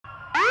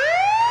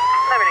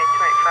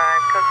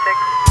Echo 6,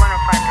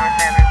 105 North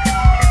Avenue 52.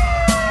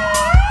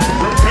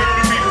 Prepare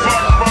to be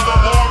fucked by the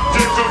long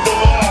dick of the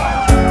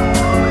law.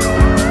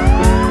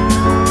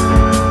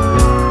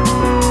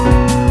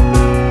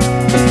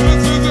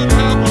 This isn't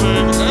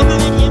happening.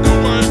 Everyone look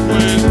away,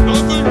 please.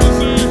 Nothing to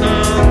see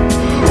here.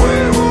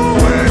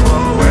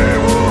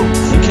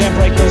 You can't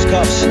break those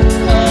cuffs.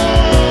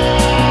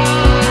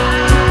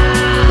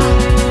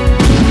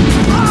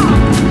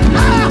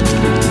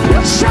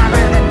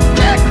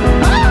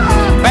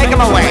 Make him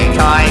away,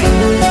 Toy.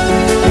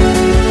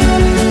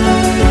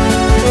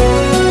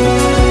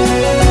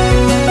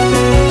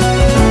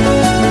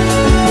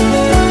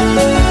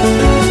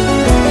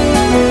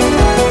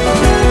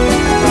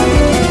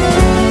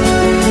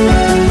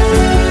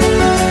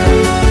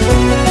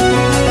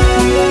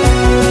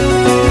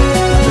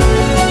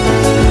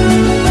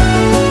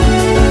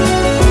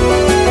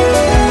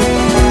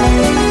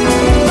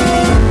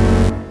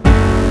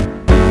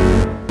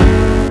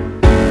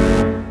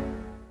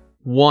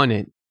 Want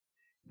it,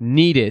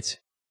 need it,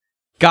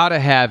 gotta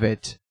have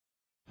it.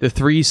 The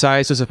 3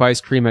 sizes of ice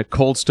cream at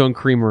Cold Stone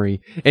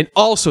Creamery, and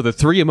also the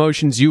 3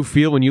 emotions you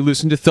feel when you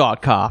listen to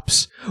Thought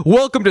Cops.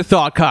 Welcome to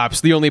Thought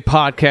Cops, the only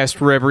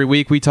podcast where every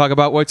week we talk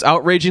about what's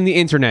outraging the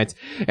internet,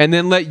 and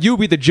then let you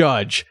be the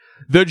judge,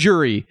 the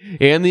jury,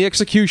 and the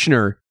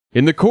executioner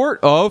in the court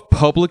of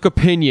public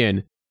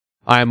opinion.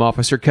 I am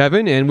Officer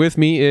Kevin, and with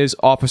me is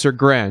Officer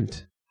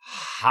Grant.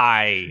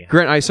 Hi.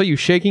 Grant, I saw you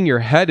shaking your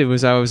head. I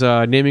was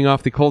naming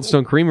off the Cold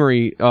Stone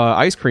Creamery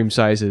ice cream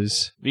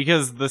sizes.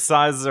 Because the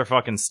sizes are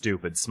fucking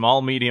stupid.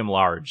 Small, medium,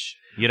 large.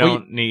 You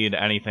don't need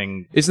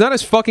anything. It's not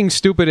as fucking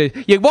stupid as...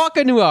 You walk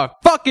into a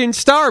fucking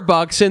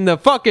Starbucks and the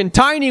fucking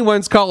tiny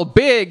one's called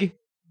big.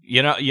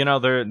 You know,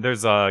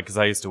 there's because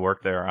I used to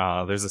work there.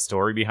 There's a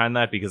story behind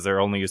that because there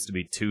only used to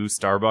be 2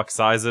 Starbucks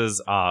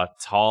sizes,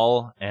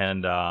 tall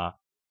and or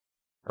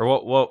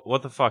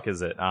what the fuck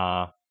is it?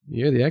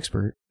 You're the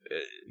expert.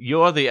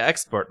 You're the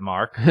expert,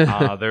 Mark.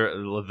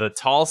 The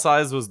tall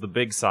size was the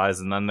big size,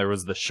 and then there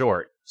was the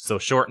short. So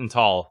short and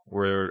tall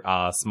were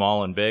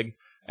small and big.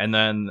 And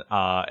then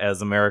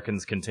as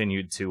Americans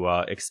continued to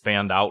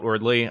expand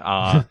outwardly,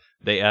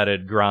 they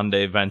added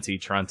Grande Venti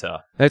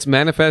Trenta. That's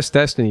manifest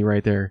destiny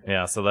right there.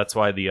 Yeah, so that's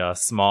why the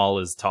small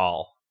is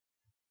tall.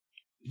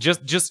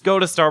 Just go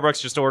to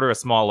Starbucks, just order a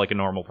small like a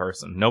normal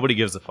person. Nobody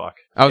gives a fuck.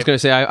 I was going to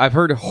say, I've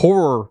heard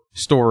horror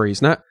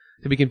stories, not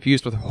to be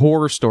confused with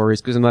horror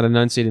stories because I'm not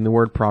enunciating the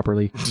word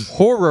properly.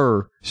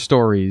 Horror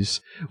stories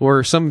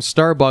where some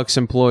Starbucks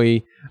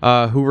employee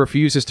who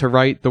refuses to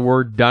write the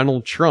word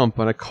Donald Trump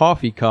on a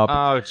coffee cup.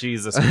 Oh,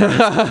 Jesus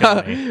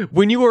Christ.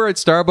 When you were at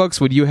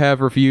Starbucks, would you have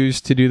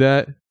refused to do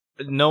that?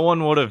 No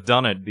one would have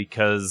done it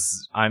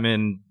because I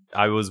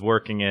was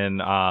working in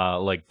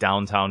like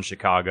downtown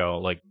Chicago,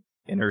 like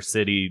inner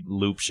city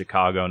loop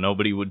Chicago.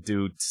 Nobody would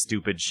do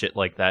stupid shit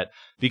like that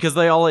because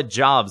they all had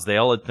jobs. They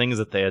all had things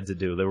that they had to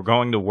do. They were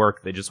going to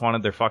work. They just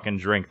wanted their fucking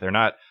drink. They're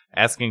not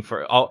asking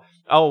for, oh,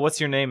 what's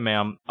your name,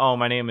 ma'am? Oh,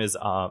 my name is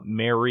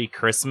Merry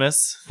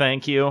Christmas.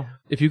 Thank you.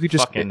 If you could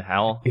just fucking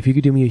hell. If you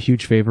could do me a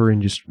huge favor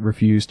and just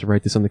refuse to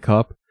write this on the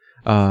cup,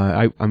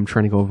 I'm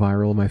trying to go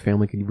viral. My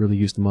family could really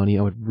use the money.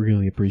 I would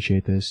really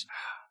appreciate this.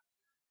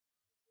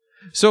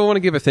 So I want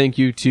to give a thank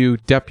you to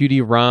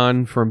Deputy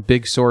Ron from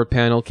Big Sword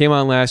Panel. Came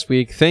on last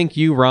week. Thank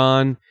you,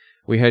 Ron.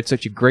 We had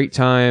such a great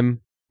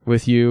time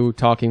with you,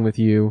 talking with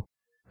you,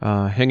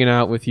 hanging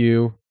out with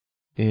you,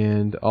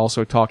 and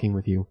also talking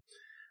with you.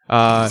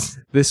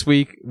 This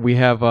week we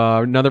have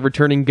another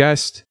returning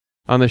guest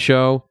on the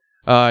show,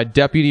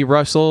 Deputy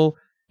Russell.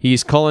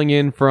 He's calling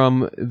in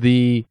from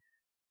the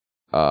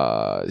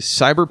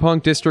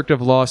Cyberpunk District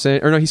of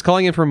he's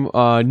calling in from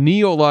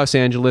Neo Los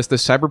Angeles, the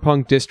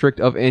Cyberpunk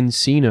District of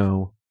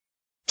Encino.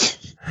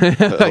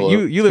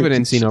 You live in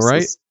Encino,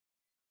 right?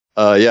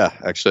 Yeah,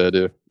 actually I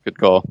do. Good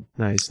call.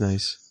 Nice.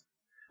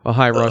 Well,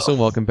 hi Russell,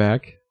 welcome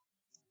back.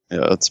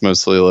 Yeah, it's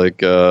mostly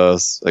like I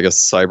guess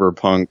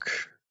cyberpunk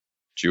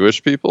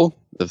Jewish people,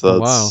 if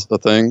that's a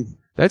thing.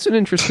 That's an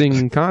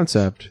interesting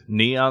concept.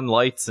 Neon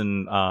lights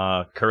and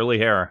curly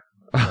hair.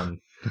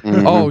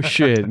 Mm-hmm. Oh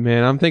shit,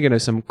 man! I'm thinking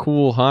of some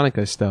cool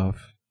Hanukkah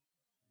stuff.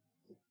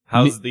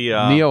 How's the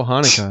Neo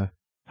Hanukkah?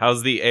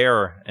 How's the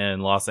air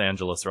in Los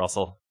Angeles,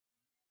 Russell?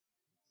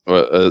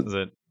 What, Is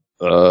it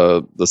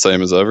the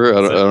same as ever?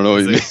 I don't know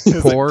what you mean. Is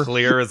it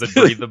clear? Is it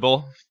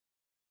breathable?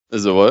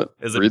 Is it what?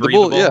 Is it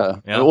breathable? Yeah.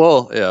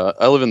 Well, yeah.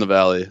 I live in the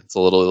valley. It's a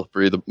little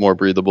more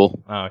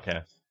breathable. Oh,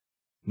 okay.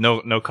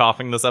 No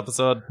coughing this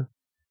episode.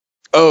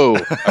 Oh,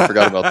 I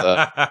forgot about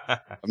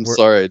that. I'm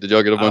sorry. Did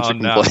y'all get a bunch of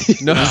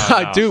complaints?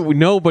 No, dude.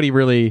 Nobody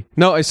really.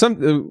 No,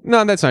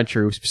 no, that's not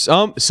true.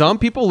 Some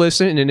people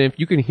listen, and if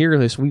you can hear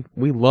this, we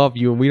love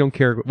you, and we don't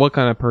care what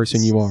kind of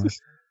person you are.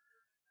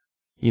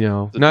 You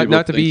know,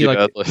 not to be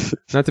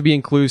not to be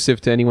inclusive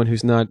to anyone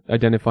who's not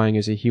identifying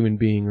as a human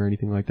being or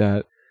anything like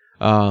that.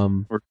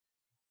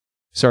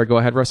 Sorry, go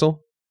ahead,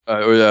 Russell.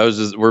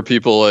 Were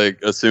people like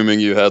assuming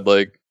you had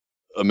like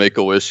a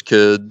Make-A-Wish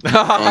kid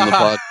on the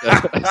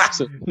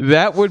podcast?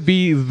 That would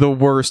be the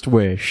worst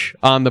wish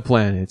on the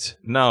planet.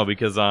 No,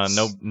 because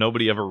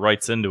nobody ever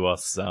writes into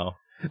us, so.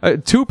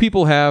 2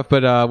 people have,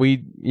 but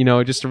we,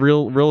 just a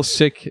real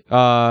sick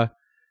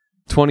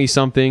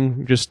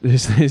 20-something. Just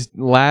his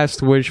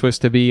last wish was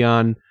to be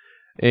on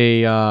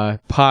a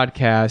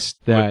podcast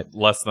that With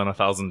less than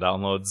 1,000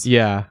 downloads.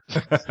 Yeah.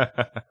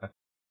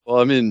 Well,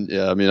 I mean,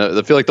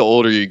 I feel like the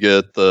older you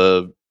get,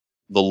 the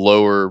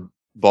lower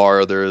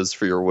bar there is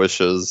for your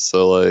wishes.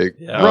 So, like,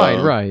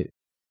 Yeah. Right.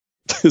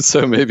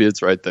 So maybe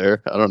it's right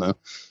there. I don't know.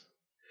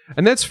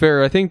 And that's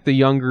fair. I think the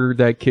younger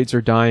that kids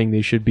are dying,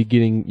 they should be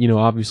getting,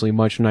 obviously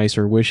much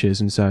nicer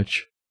wishes and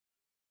such.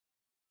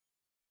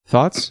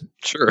 Thoughts?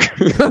 Sure.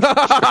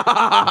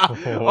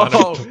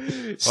 Oh,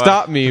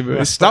 stop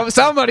me.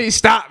 Somebody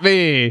stop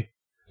me.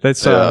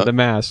 That's Yeah. The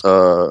Mask.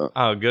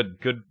 Oh,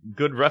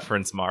 good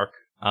reference, Mark.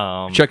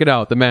 Check it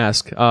out, The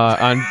Mask,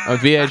 on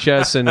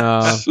VHS and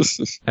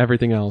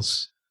everything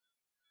else.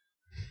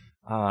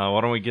 Why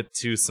don't we get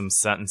to some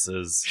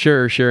sentences?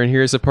 Sure. And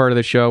here's a part of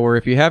the show where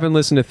if you haven't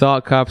listened to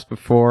Thought Cops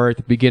before, at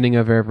the beginning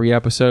of every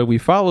episode, we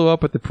follow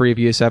up with the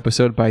previous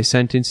episode by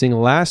sentencing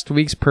last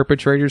week's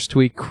perpetrators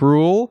to a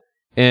cruel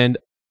and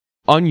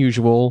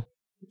unusual,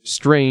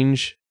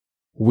 strange,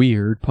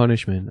 weird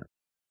punishment.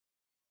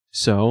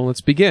 So, let's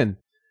begin.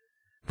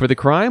 For the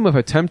crime of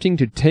attempting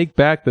to take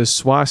back the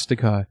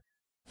swastika,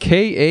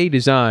 K.A.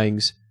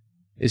 Designs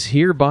is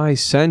hereby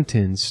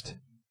sentenced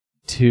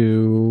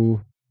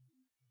to...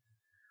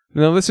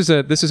 Now, this is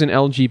an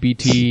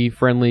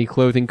LGBT-friendly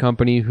clothing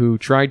company who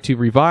tried to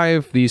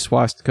revive the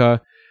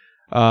swastika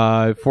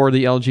for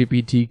the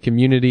LGBT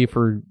community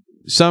for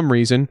some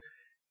reason.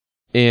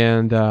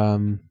 And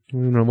what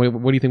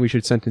do you think we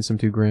should sentence them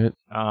to, Grant?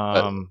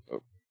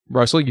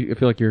 Russell, I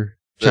feel like you're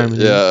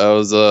chiming in. Yeah, I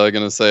was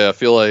gonna say, I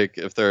feel like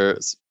if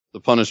there's the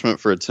punishment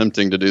for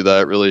attempting to do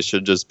that, really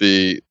should just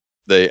be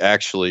they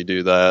actually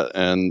do that,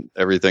 and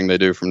everything they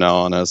do from now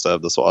on has to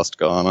have the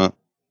swastika on it.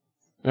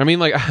 I mean,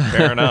 like,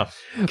 Fair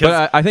enough.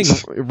 But I think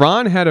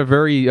Ron had a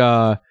very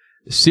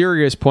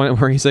serious point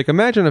where he's like,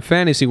 imagine a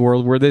fantasy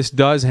world where this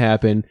does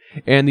happen,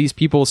 and these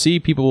people see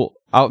people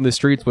out in the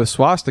streets with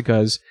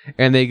swastikas,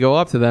 and they go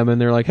up to them,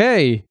 and they're like,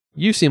 hey,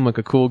 you seem like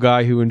a cool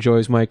guy who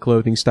enjoys my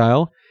clothing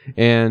style,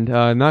 and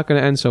not going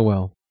to end so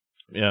well.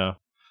 Yeah.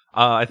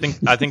 I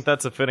think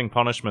that's a fitting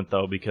punishment,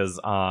 though, because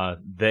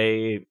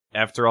they,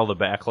 after all the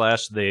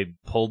backlash, they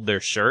pulled their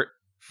shirt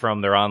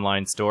from their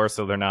online store,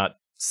 so they're not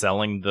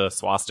selling the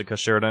swastika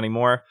shirt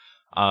anymore.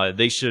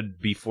 They should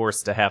be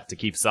forced to have to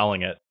keep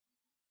selling it.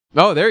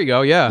 Oh, there you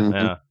go. Yeah. Mhm.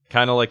 Yeah,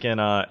 kind of like in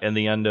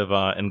the end of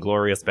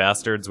Inglourious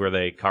Bastards, where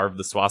they carved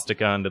the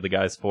swastika onto the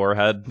guy's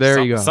forehead. There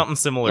you go. Something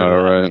similar All to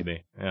that, right.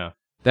 maybe. Yeah,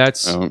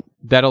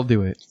 That'll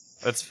do it.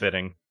 that's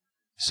fitting.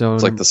 So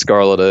It's like the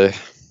Scarlet A.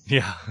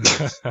 Yeah.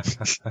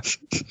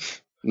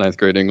 9th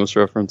grade English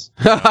reference.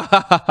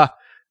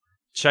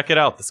 Check it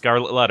out, The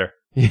Scarlet Letter.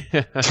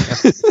 Yeah.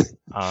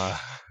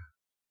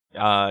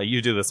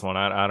 You do this one.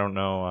 I don't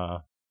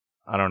know.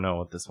 I don't know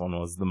what this one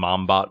was. The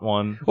MomBot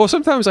one. Well,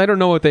 sometimes I don't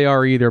know what they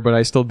are either, but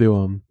I still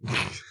do them.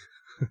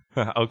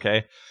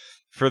 Okay.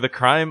 For the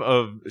crime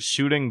of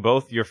shooting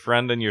both your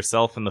friend and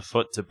yourself in the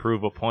foot to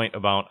prove a point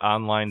about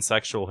online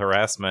sexual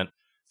harassment,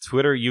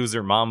 Twitter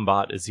user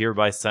MomBot is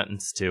hereby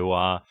sentenced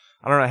to,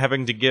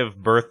 having to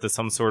give birth to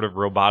some sort of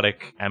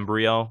robotic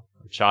embryo,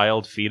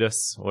 child,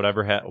 fetus,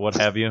 whatever, what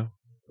have you.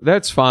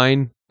 That's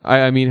fine.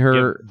 I mean,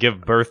 her.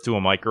 Give birth to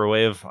a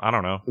microwave. I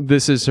don't know.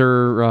 This is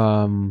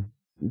her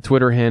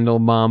Twitter handle,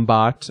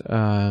 MomBot.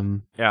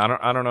 Yeah,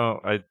 I don't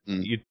know.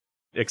 You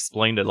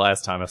explained it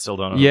last time. I still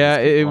don't know. Yeah,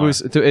 it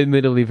was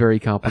admittedly very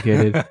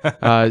complicated.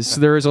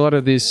 So there is a lot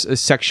of this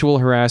sexual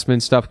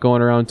harassment stuff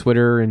going around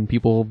Twitter, and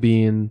people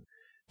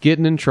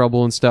getting in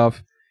trouble and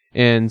stuff.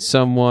 And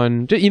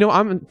someone,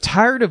 I'm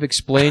tired of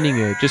explaining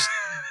it. Just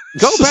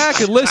go back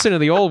and listen to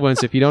the old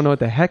ones if you don't know what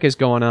the heck is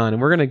going on.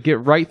 And we're going to get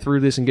right through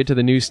this and get to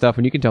the new stuff.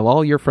 And you can tell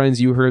all your friends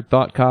you heard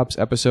Thought Cops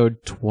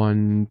episode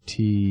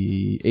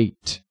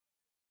 28.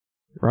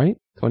 Right?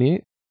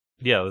 28?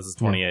 Yeah, this is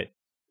 28.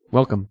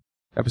 Welcome.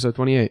 Episode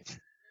 28.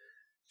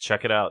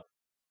 Check it out.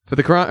 For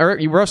the crime,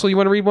 Russell, you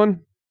want to read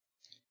one?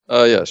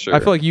 Yeah, sure. I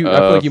feel like you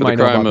might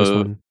know about this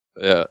one.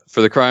 Yeah,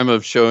 for the crime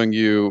of showing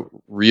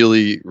you,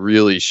 really,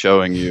 really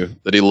showing you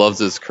that he loves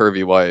his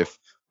curvy wife,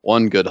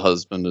 one good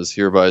husband is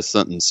hereby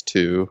sentenced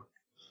to...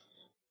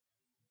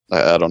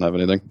 I don't have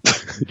anything.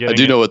 I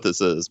do know what this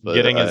is, but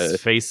getting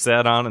his face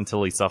sat on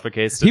until he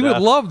suffocates to He death.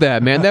 would love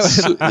that, man. That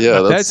was,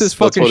 yeah, that's his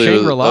fucking what he was-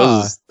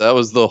 Shangri-La. That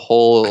was the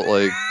whole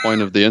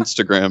point of the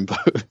Instagram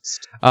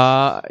post.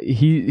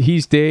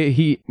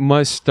 He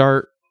must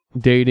start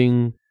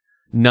dating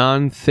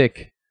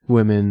non-thick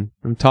women.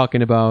 I'm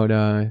talking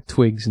about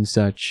Twigs and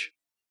such.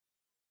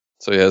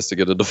 So he has to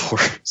get a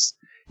divorce.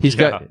 He's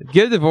got to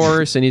get a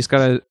divorce, and he's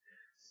got to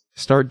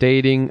start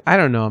dating. I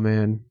don't know,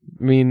 man.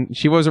 I mean,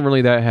 she wasn't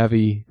really that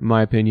heavy, in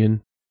my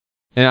opinion.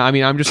 And I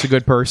mean, I'm just a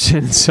good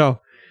person, so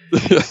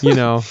you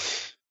know.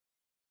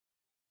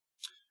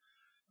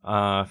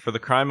 For the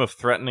crime of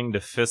threatening to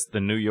fist the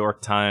New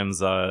York Times,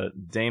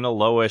 Dana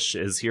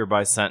Loesch is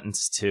hereby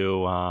sentenced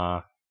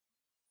to...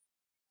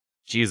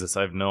 Jesus,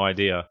 I have no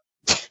idea.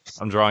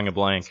 I'm drawing a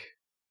blank.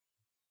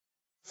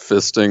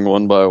 fisting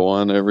one by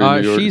one every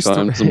New York she's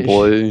Times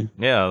employee.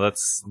 Yeah,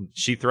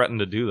 she threatened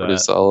to do Pretty that.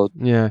 solid.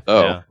 Yeah.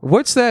 Oh, Yeah.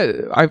 What's that?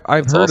 I've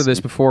That's heard of this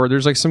awesome. before.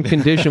 There's like some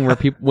condition where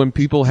when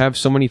people have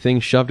so many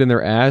things shoved in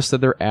their ass that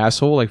their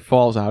asshole like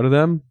falls out of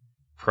them.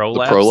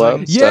 Prolapsing?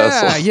 prolapse? Yeah,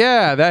 Asshole.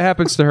 yeah, that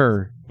happens to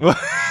her.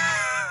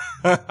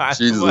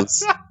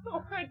 Jesus.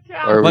 Oh my Why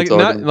god. are we Like not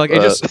talking like it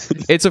about just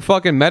that? it's a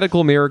fucking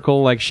medical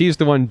miracle. Like she's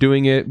the one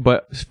doing it,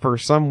 but for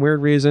some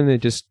weird reason it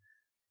just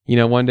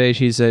one day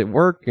she's at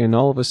work and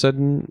all of a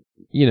sudden,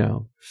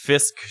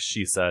 Fisk,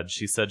 she said.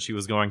 She said she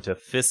was going to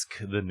fisk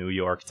the New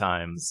York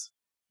Times.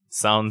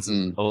 Sounds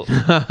Mm.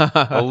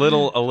 a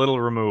little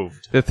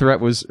removed. The threat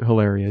was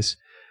hilarious.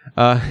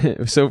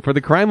 So for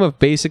the crime of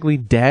basically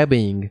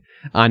dabbing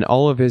on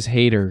all of his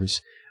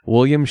haters,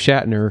 William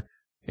Shatner,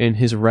 in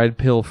his red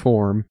pill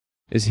form,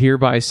 is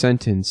hereby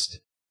sentenced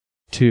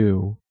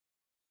to.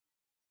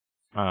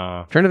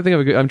 I'm trying to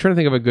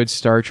think of a good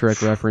Star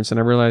Trek reference, and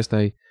I realized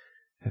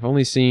I've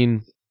only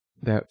seen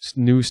that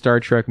new Star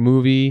Trek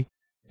movie,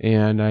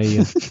 and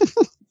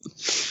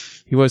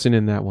he wasn't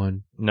in that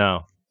one.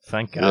 No,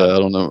 thank God. Yeah,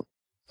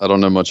 I don't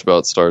know much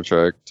about Star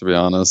Trek, to be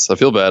honest. I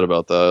feel bad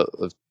about that.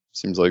 It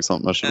seems like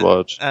something I should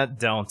watch.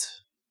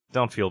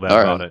 Don't feel bad All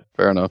about right, it.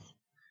 fair enough.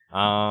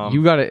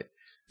 You gotta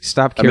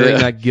stop carrying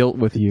that guilt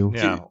with you.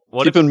 Yeah.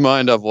 Keep in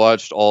mind, I've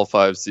watched all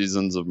 5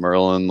 seasons of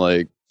Merlin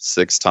like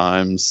 6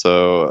 times,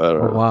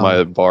 so wow.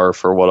 my bar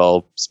for what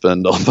I'll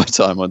spend all my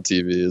time on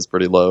TV is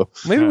pretty low.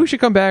 Maybe we should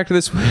come back to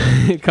this. One,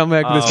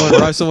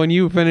 Russell. When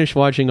you finish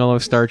watching all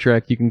of Star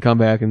Trek, you can come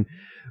back and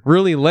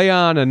really lay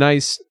on a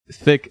nice,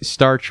 thick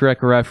Star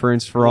Trek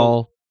reference for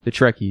all the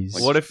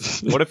Trekkies. What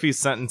if he's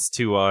sentenced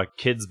to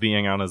kids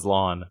being on his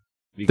lawn?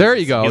 Because There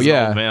you go, he's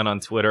yeah. an old man on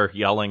Twitter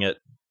yelling at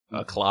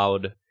a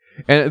cloud.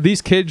 And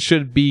these kids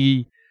should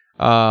be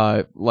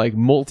like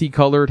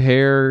multicolored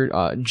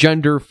hair,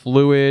 gender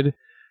fluid,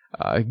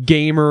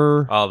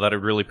 gamer. Oh,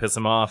 that'd really piss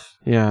him off.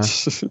 Yeah,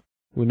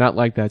 would not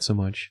like that so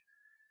much.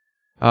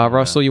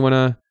 Russell, you want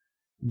to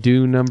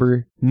do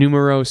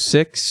numero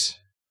 6?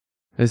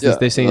 As Yeah,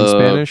 they say in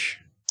Spanish?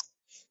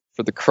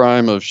 For the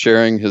crime of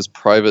sharing his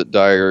private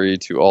diary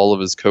to all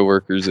of his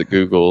coworkers at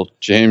Google,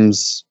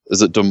 James,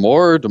 is it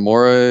Damore?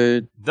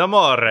 Damore.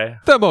 Damore.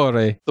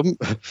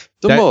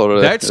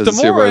 Damore that's is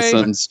hereby Damore.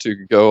 sentenced to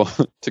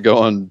go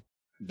on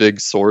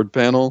Big Sword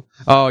panel.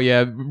 Oh,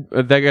 yeah.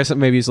 I guess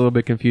maybe it's a little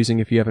bit confusing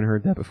if you haven't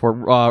heard that before.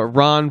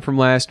 Ron from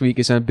last week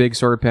is on Big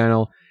Sword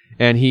Panel,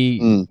 and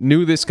he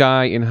knew this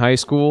guy in high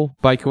school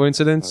by Oh,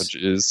 coincidence.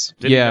 jeez.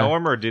 Did he know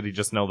him or did he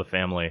just know the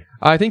family?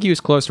 I think he was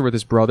closer with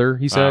his brother,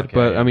 he said, Okay,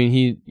 but yeah. I mean,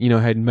 he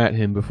had met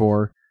him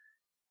before.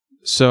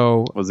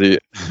 So Was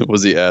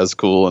he as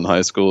cool in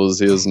high school as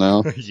he is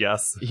now?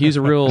 Yes. he's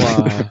a real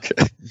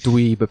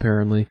dweeb,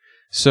 apparently.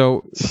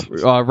 So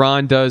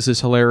Ron does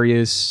this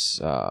hilarious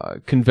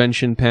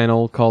convention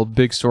panel called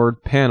Big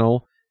Sword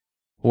Panel,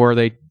 where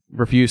they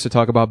refuse to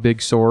talk about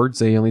big swords.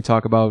 They only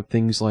talk about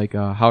things like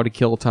how to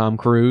kill Tom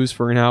Cruise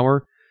for an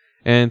hour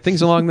and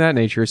things along that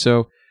nature.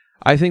 So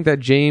I think that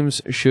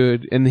James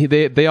should, and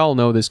they all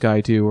know this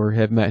guy too or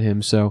have met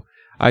him. So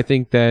I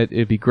think that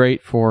it'd be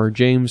great for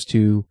James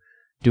to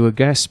do a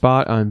guest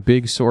spot on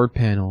Big Sword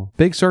Panel.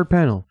 Big Sword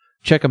Panel.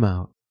 Check him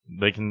out.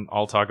 They can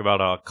all talk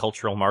about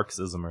cultural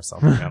Marxism or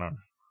something. I don't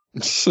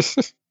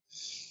know.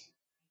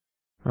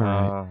 All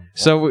right.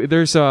 So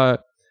there's a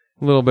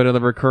little bit of the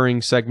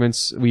recurring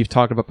segments we've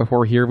talked about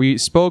before here. We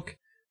spoke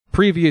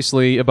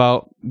previously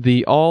about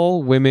the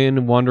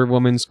all-women Wonder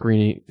Woman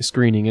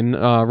screening. And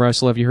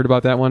Russell, have you heard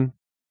about that one?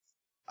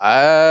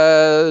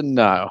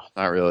 No,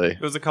 not really.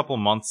 It was a couple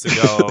months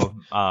ago.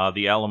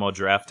 The Alamo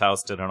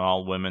Drafthouse did an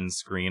all-women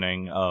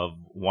screening of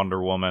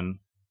Wonder Woman.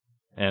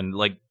 And,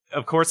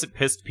 of course it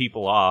pissed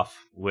people off,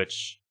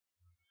 which...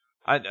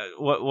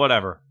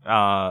 whatever.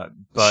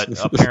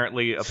 But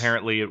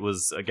apparently it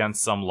was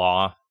against some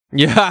law.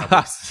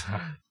 Yeah.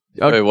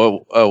 Wait,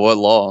 what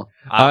law?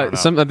 I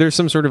don't know. There's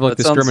some sort of That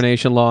sounds-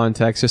 discrimination law in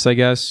Texas, I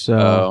guess.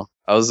 So.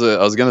 I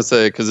was gonna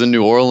say, because in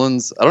New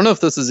Orleans, I don't know if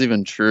this is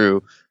even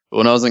true, but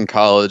when I was in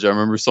college, I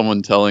remember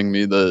someone telling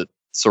me that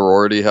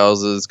sorority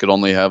houses could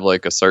only have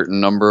like a certain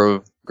number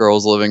of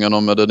girls living in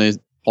them at any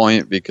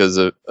point, because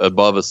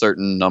above a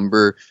certain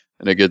number,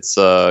 and it gets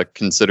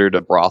considered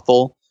a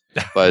brothel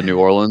by New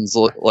Orleans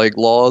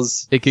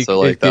laws. It so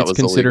like that gets was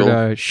considered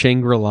illegal. a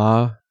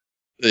Shangri-La.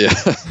 Yeah.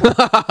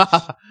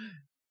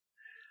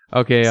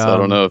 Okay. So I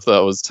don't know if that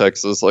was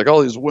Texas, like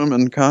all these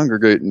women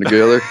congregating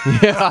together.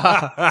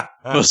 Yeah.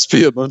 Must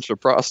be a bunch of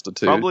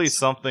prostitutes. Probably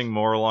something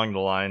more along the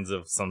lines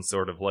of some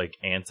sort of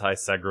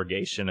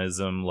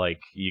anti-segregationism,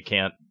 like you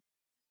can't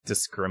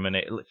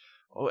discriminate.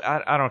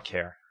 I don't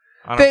care.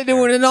 They're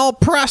doing an all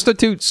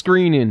prostitute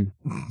screening.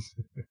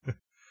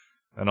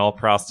 An all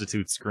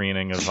prostitute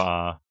screening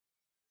of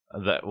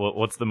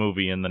what's the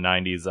movie in the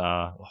 90s?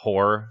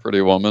 Whore.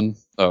 Pretty Woman.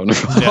 Oh no.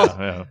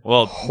 Yeah.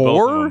 Well, both of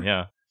Whore? them,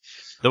 yeah.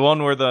 The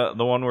one where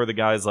the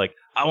guy's like,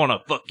 I want to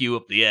fuck you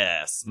up the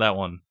ass. That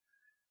one.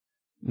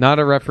 Not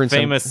a reference.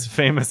 Famous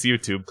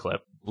YouTube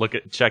clip.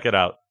 Check it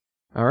out.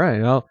 All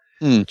right. Well,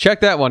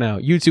 Check that one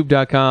out.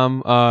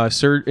 YouTube.com.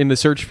 In the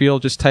search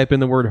field, just type in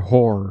the word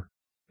whore.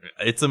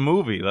 It's a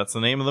movie. That's the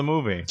name of the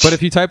movie. But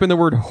if you type in the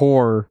word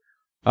whore,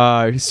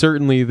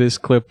 certainly this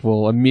clip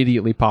will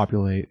immediately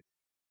populate.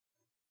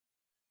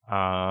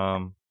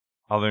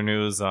 Other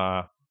news,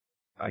 I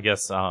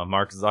guess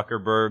Mark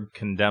Zuckerberg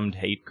condemned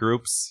hate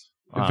groups.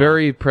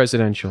 Very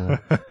presidential.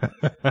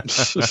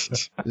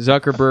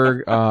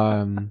 Zuckerberg,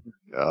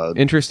 God.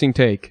 interesting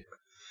take.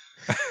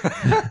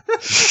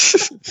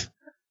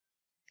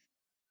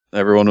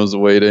 Everyone was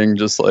waiting,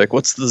 just like,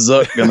 what's the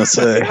Zuck gonna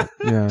say?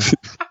 Yeah.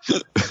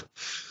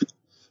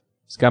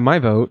 It's got my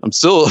vote. I'm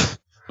still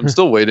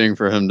waiting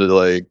for him to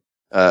like.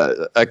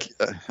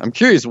 I'm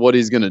curious what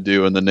he's gonna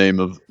do in the name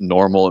of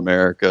normal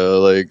America.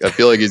 Like, I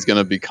feel like he's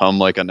gonna become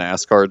like a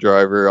NASCAR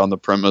driver on the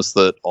premise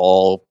that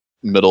all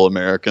middle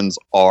Americans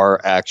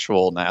are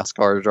actual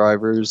NASCAR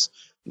drivers,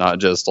 not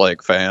just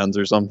like fans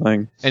or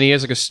something. And he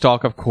has like a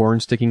stalk of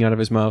corn sticking out of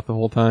his mouth the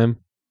whole time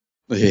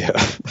Yeah.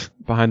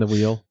 behind the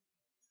wheel.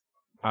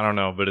 I don't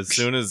know, but as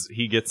soon as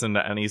he gets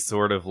into any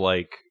sort of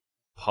like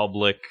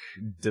public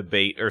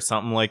debate or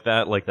something like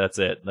that, like that's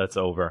it. That's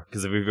over.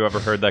 Because if you've ever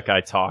heard that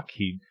guy talk,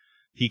 he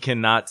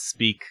cannot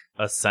speak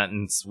a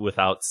sentence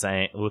without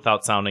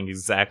sounding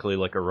exactly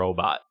like a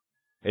robot.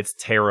 It's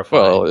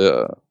terrifying. Well,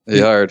 yeah. He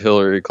hired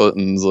Hillary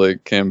Clinton's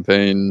like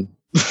campaign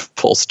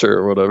pollster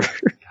or whatever.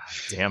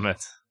 Damn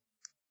it.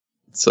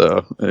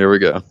 So here we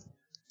go.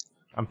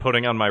 I'm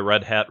putting on my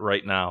red hat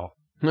right now.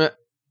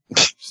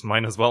 Just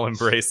might as well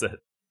embrace it.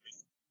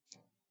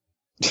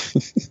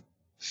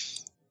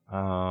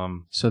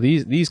 So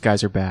these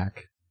guys are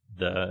back.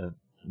 The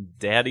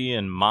daddy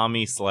and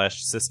mommy /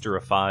 sister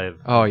of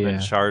 5 Oh, have yeah.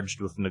 been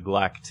charged with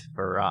neglect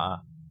for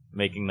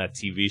making that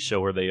TV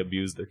show where they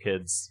abuse their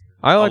kids.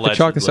 I like to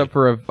chalk this up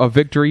for a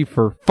victory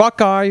for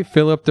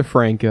Philip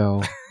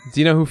DeFranco. Do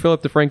you know who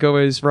Philip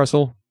DeFranco is,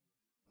 Russell?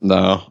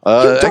 No, You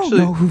don't actually,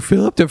 know who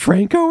Philip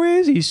DeFranco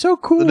is? He's so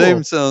cool. the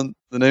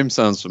name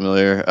sounds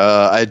familiar.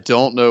 I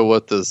don't know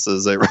what this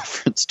is a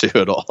reference to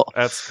at all.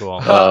 That's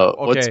cool.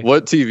 Okay.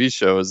 What TV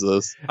show is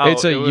this?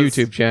 It's a it was-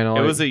 YouTube channel.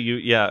 It was it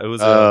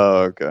was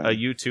Oh, okay. a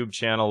YouTube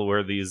channel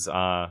where these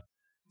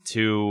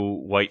two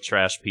white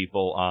trash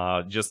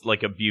people just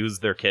like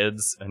abused their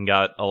kids and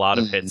got a lot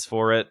of hits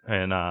for it,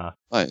 and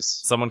Nice.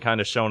 someone kind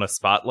of shone a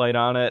spotlight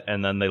on it,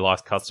 and then they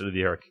lost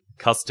custody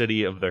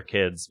of their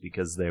kids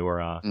because they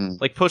were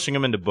like pushing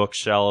them into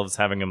bookshelves,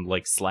 having them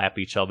like slap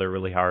each other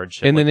really hard.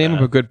 Shit in the like name that.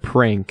 of a good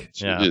prank.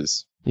 Yeah.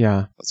 Jeez.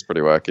 Yeah. That's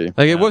pretty wacky.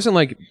 Like, it wasn't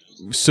like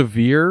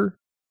severe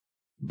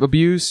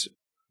abuse,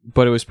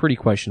 but it was pretty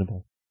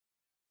questionable.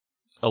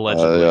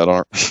 Allegedly. Yeah, I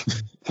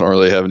don't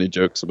really have any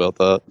jokes about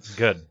that.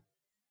 Good.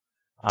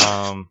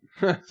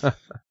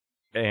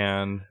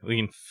 And we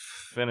can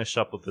finish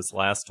up with this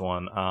last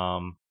one.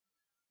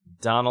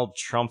 Donald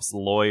Trump's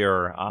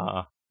lawyer,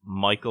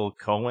 Michael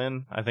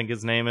Cohen, I think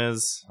his name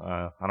is.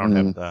 I don't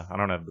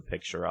have the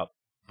picture up.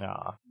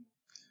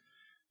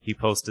 He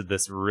posted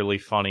this really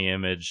funny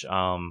image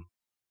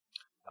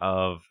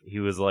of he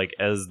was like,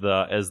 as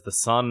the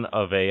son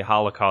of a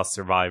Holocaust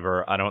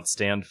survivor, I don't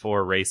stand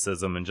for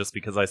racism, and just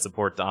because I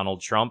support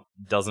Donald Trump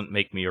doesn't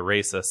make me a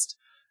racist.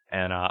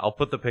 And I'll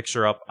put the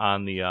picture up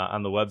on the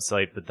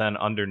website, but then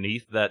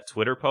underneath that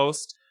Twitter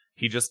post,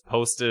 he just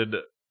posted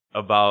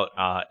about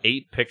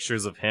 8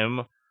 pictures of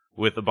him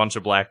with a bunch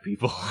of black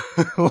people.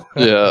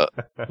 Yeah,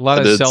 A lot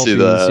I of did see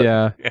selfies, that.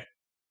 yeah.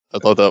 I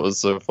thought that was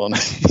so funny.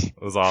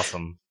 It was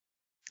awesome.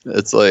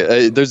 It's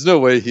like, there's no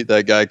way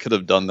that guy could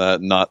have done that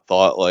and not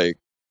thought like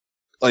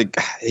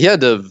he had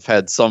to have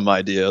had some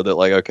idea that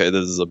like, okay,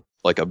 this is a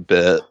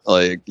bit.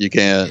 Like you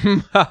can't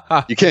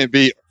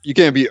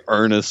be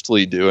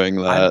earnestly doing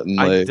that and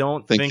I like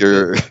don't think think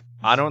you're.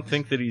 I don't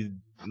think that he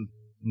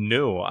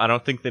knew. I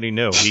don't think that he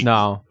knew.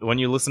 No. When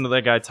you listen to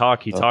that guy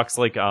talk, he talks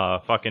like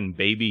fucking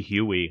baby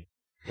Huey.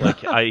 Like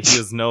he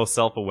has no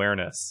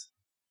self-awareness.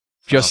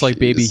 Just Oh, like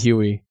Baby jeez.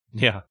 Huey.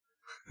 Yeah.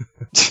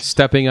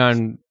 Stepping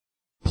on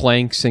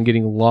planks and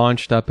getting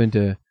launched up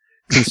into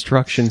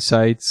construction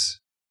sites.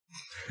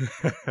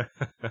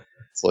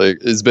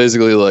 It's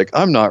basically like,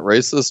 I'm not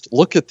racist.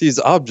 Look at these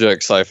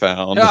objects I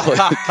found.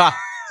 Like,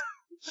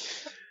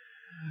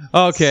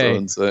 Okay. so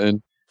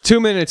insane. 2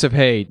 minutes of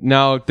hate.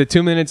 Now, the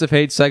 2 minutes of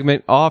hate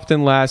segment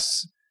often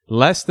lasts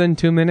less than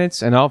 2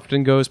 minutes and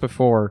often goes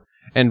before,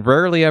 and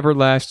rarely ever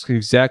lasts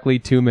exactly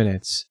 2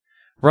 minutes.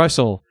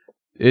 Russell,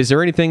 is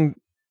there anything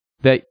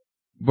that,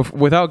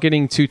 without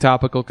getting too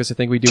topical, because I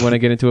think we do want to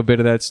get into a bit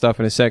of that stuff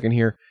in a second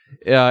here,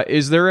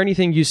 is there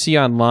anything you see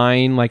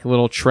online, like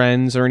little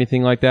trends or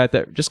anything like that,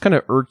 that just kind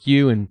of irk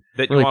you and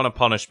That really you want to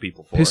punish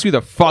people for. piss you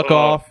the fuck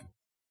off?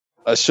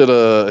 I should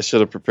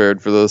have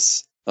prepared for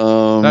this.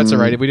 That's all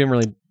right. We didn't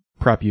really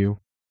prep you.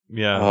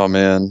 Yeah. Oh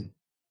man,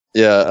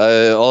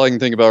 yeah. All I can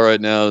think about right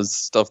now is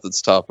stuff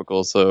that's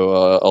topical,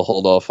 so I'll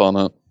hold off on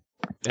it.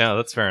 Yeah,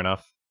 that's fair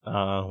enough.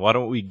 Why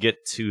don't we get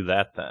to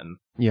that then?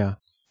 Yeah.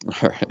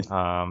 All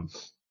right.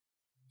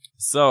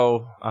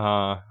 So,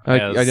 I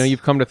know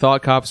you've come to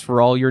Thought Cops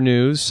for all your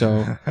news,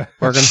 so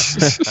we're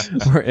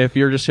gonna. If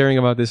you're just hearing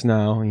about this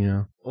now, you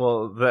know.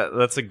 Well,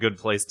 that's a good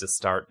place to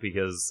start,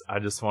 because I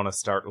just want to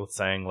start with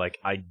saying, like,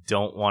 I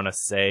don't want to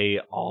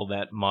say all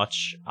that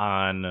much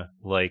on,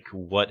 like,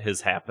 what has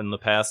happened the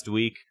past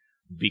week,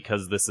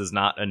 because this is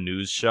not a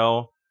news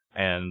show,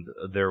 and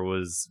there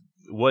was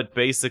what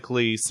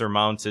basically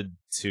surmounted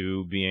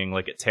to being,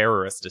 like, a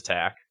terrorist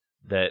attack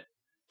that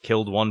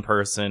killed one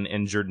person,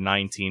 injured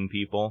 19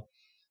 people,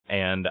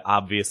 and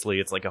obviously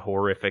it's, like, a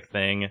horrific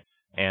thing,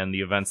 and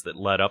the events that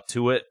led up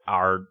to it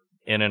are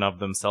in and of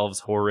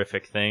themselves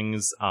horrific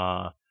things,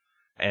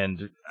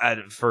 and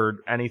for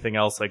anything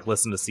else, like,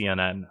 listen to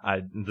CNN.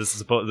 This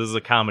is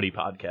a comedy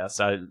podcast.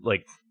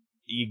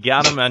 You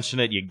gotta mention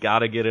it, you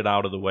gotta get it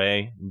out of the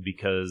way,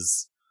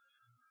 because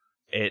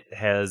it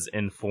has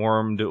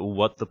informed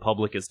what the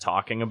public is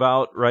talking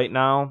about right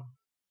now,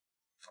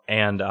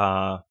 and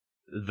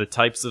the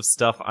types of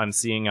stuff I'm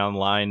seeing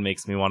online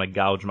makes me want to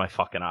gouge my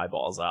fucking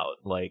eyeballs out.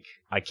 Like,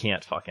 I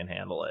can't fucking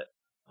handle it.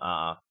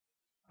 I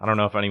don't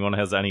know if anyone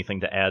has anything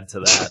to add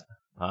to that.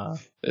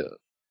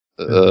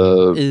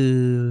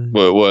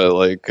 What,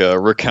 like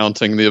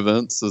recounting the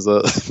events? Is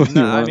that?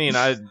 No, I mean,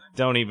 I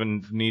don't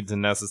even need to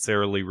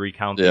necessarily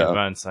recount the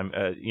events. I'm,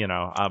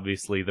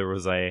 obviously there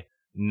was a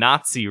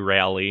Nazi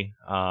rally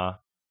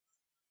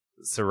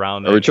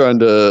surrounding. Are we trying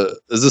to?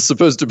 Is this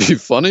supposed to be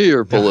funny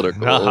or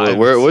political? No,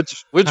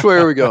 which way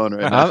are we going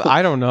right now?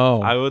 I don't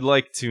know. I would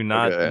like to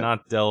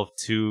not delve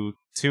too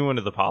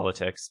into the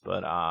politics,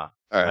 but all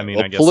right. I mean,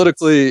 well, I guess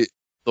politically,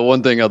 the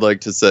one thing I'd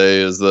like to say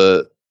is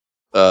that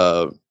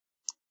the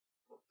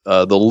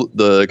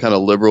kind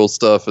of liberal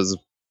stuff is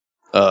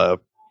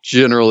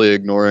generally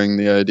ignoring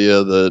the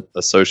idea that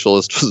a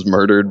socialist was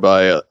murdered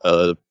by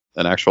an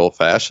actual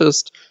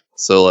fascist.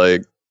 So,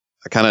 like,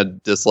 I kind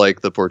of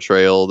dislike the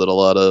portrayal that a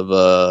lot of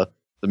the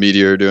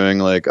media are doing.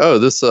 Like, oh,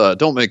 this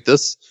don't make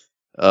this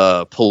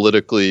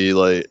politically,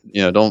 like,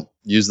 don't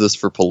use this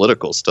for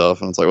political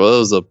stuff. And it's like,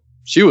 well,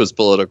 she was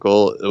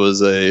political. It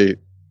was a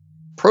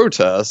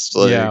protest.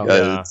 Like,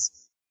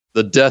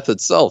 the death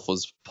itself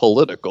was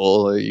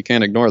political. Like, you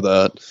can't ignore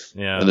that.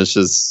 Yeah, and it's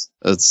just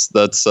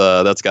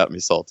that's got me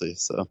salty.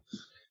 So,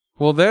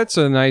 well, that's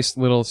a nice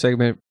little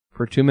segment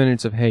for 2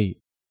 minutes of hate.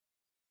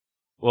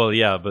 Well,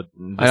 yeah, but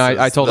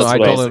I told him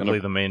basically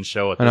the main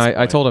show. At this point.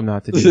 I told him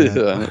not to do that.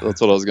 yeah,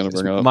 that's what I was going to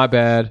bring up. My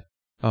bad.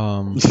 Yeah,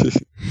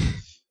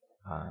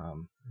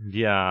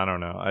 I don't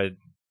know.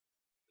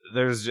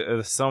 There's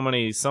so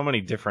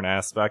many different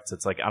aspects.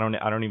 It's like I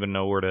don't even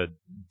know where to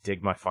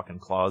dig my fucking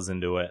claws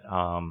into it.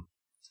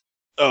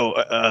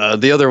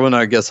 The other one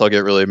I guess I'll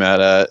get really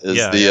mad at is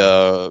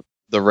the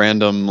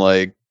random,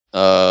 like,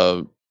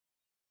 the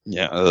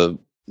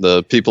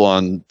people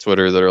on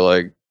Twitter that are,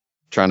 like,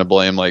 trying to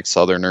blame, like,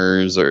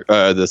 Southerners, or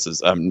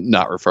I'm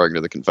not referring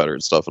to the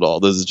Confederate stuff at all.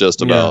 This is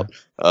just about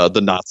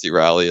the Nazi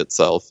rally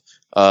itself.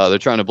 They're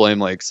trying to blame,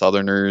 like,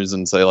 Southerners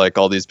and say, like,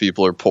 all these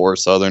people are poor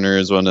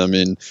Southerners, when, I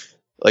mean,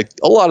 like,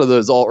 a lot of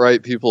those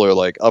alt-right people are,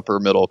 like, upper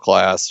middle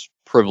class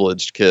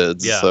privileged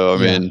kids. Yeah. So I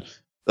mean,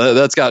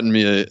 that's got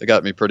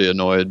me pretty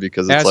annoyed,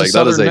 because it's like,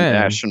 that is a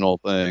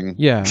national thing.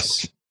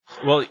 Yes.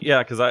 Well,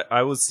 yeah, because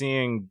I was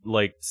seeing,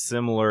 like,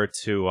 similar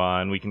to,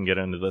 and we can get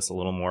into this a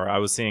little more, I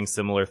was seeing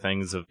similar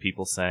things of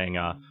people saying,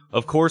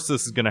 of course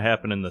this is going to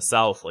happen in the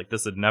South, like,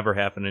 this had never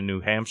happened in New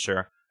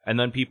Hampshire, and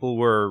then people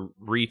were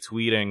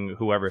retweeting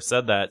whoever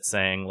said that,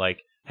 saying,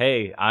 like,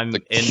 hey, I'm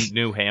in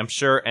New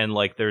Hampshire, and,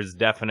 like, there's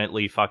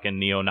definitely fucking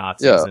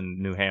neo-Nazis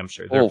in New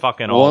Hampshire. They're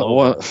fucking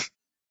all over.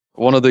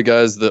 One of the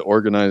guys that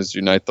organized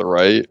Unite the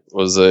Right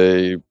was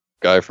a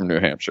guy from New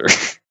Hampshire.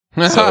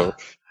 So...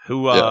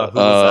 Who was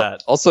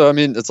that? Also, I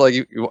mean, it's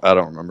like, I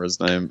don't remember his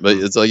name, but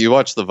it's like, you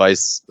watch the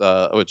Vice,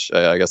 which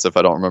I guess if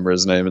I don't remember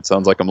his name, it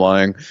sounds like I'm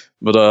lying.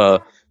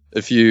 But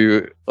if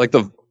you like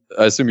I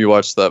assume you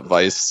watched that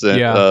Vice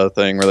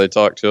thing where they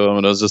talked to him,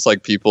 and it was just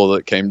like people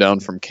that came down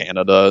from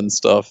Canada and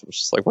stuff. It's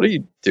just like, what are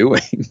you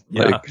doing?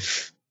 Like,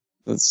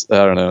 I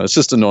don't know. It's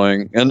just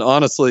annoying. And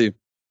honestly,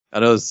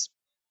 I know this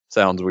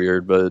sounds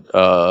weird, but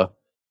I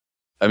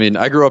mean,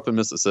 I grew up in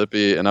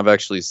Mississippi, and I've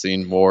actually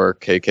seen more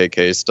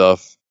KKK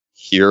stuff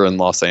here in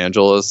Los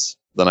Angeles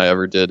than I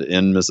ever did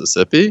in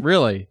Mississippi.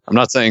 Really? I'm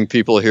not saying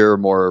people here are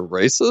more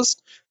racist,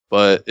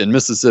 but in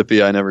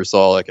Mississippi, I never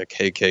saw, like, a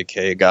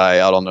KKK guy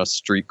out on a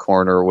street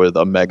corner with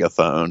a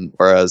megaphone,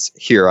 whereas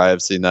here I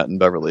have seen that in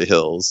Beverly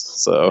Hills.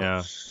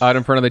 So out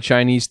in front of the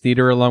Chinese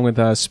theater, along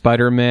with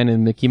Spider-Man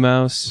and Mickey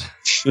Mouse,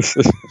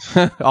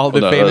 all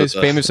the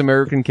famous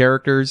American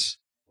characters.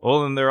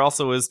 Well, and there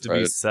also is to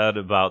be said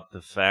about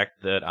the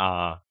fact that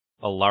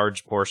a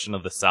large portion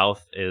of the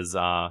South is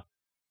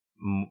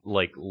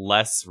like,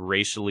 less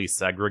racially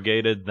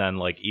segregated than,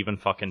 like, even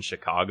fucking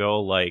Chicago.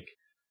 Like,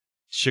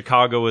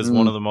 Chicago is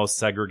one of the most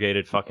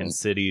segregated fucking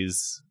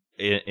cities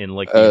in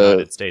like, the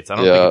United States. I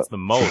don't think it's the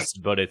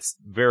most, but it's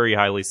very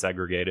highly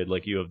segregated.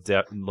 Like, you have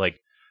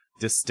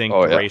distinct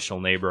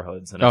racial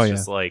neighborhoods, and it's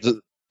just like,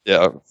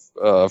 Yeah,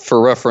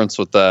 for reference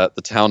with that,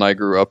 the town I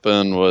grew up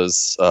in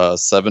was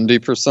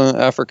 70%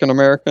 African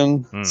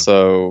American. Hmm.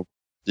 So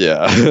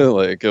yeah,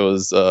 like it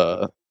was.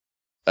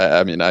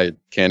 I mean, I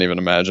can't even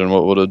imagine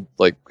what would have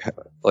like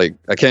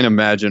I can't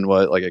imagine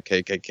what like a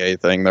KKK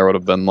thing there would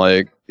have been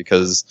like,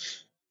 because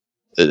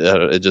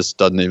it just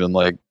doesn't even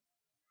like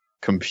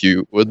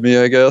compute with me.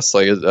 I guess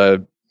like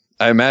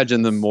I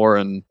imagine them more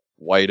in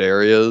white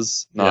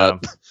areas,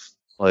 not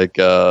like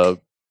I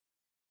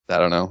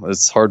don't know.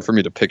 It's hard for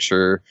me to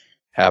picture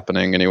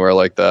happening anywhere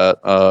like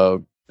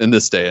that in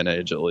this day and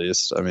age, at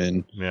least. I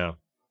mean, Yeah.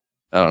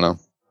 I don't know.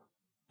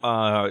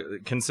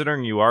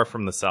 Considering you are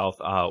from the South,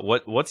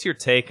 what's your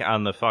take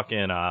on the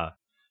fucking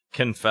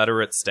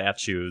Confederate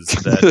statues?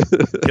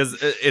 Because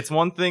it's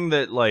one thing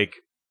that like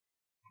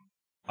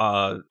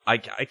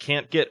I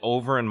can't get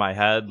over in my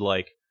head.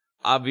 Like,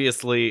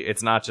 obviously,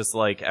 it's not just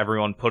like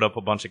everyone put up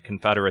a bunch of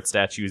Confederate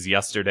statues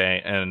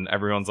yesterday, and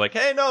everyone's like,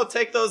 "Hey, no,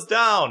 take those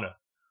down."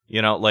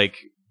 You know, like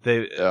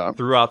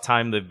throughout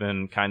time they've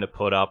been kind of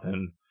put up,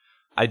 and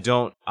I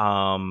don't.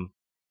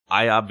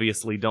 I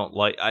obviously don't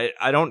like.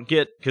 I don't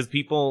get, because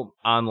people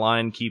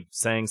online keep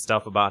saying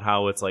stuff about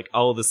how it's like,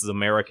 oh, this is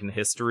American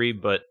history,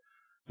 but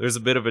there's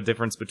a bit of a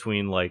difference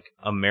between like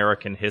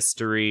American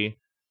history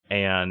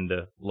and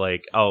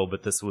like, oh,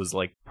 but this was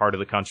like part of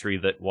the country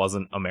that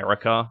wasn't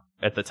America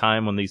at the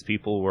time when these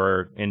people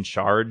were in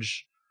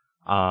charge.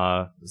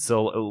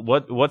 So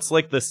what's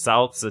like the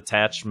South's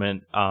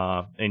attachment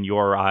in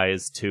your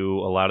eyes to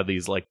a lot of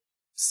these like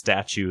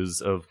statues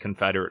of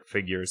Confederate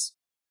figures?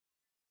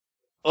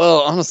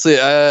 Well, honestly,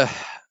 the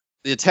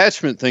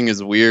attachment thing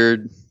is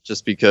weird,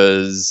 just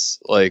because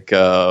like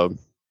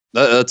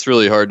that's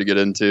really hard to get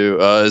into.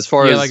 As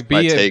far as like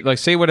my take, like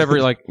say whatever,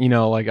 like, you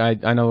know, like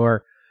I know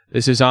where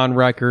this is on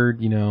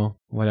record, you know,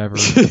 whatever.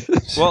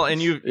 Well,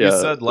 and you Yeah,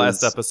 said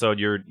last it's- episode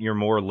you're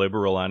more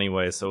liberal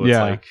anyway, so it's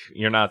like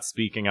you're not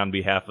speaking on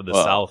behalf of the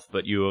South,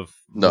 but you have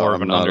more of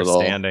I'm an not at all.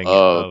 understanding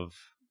of.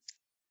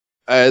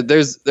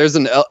 there's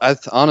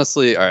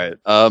honestly, all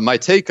right. My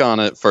take on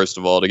it, first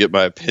of all, to get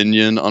my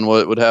opinion on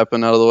what would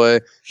happen out of the way.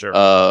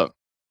 Sure.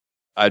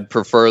 I'd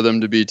prefer them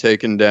to be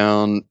taken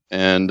down,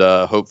 and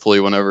hopefully,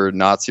 whenever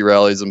Nazi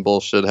rallies and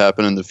bullshit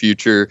happen in the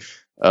future,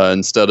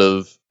 instead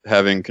of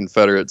having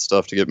Confederate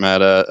stuff to get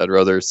mad at, I'd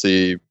rather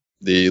see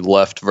the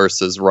left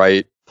versus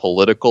right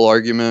political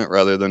argument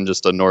rather than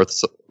just a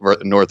north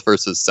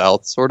versus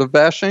south sort of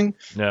bashing.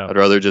 Yeah. I'd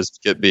rather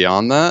just get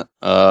beyond that.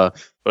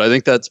 But I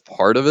think that's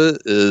part of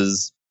it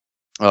is,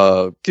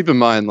 keep in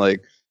mind,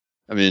 like,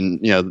 I mean,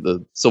 yeah,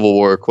 the Civil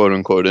War, quote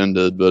unquote,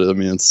 ended, but I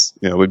mean, it's,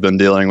 you know, we've been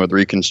dealing with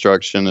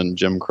Reconstruction and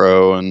Jim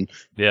Crow and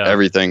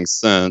everything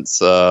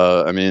since.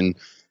 I mean,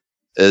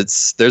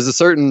 there's a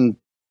certain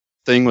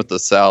thing with the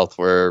South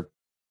where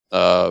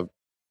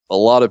a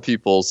lot of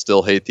people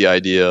still hate the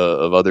idea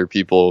of other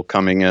people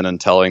coming in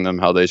and telling them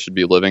how they should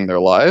be living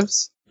their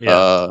lives.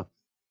 Yeah.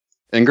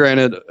 And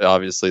granted,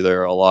 obviously,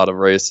 there are a lot of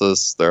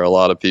racists. There are a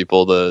lot of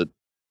people that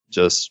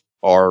just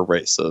are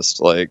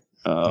racist. Like,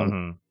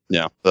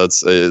 yeah,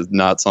 that's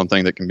not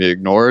something that can be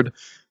ignored.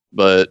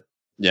 But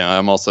yeah,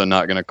 I'm also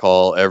not going to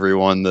call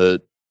everyone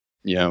that,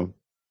 you know,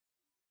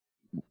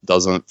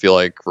 doesn't feel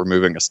like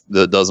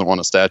that doesn't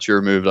want a statue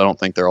removed. I don't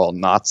think they're all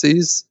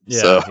Nazis.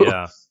 Yeah. So,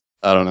 Yeah.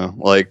 I don't know.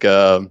 Like,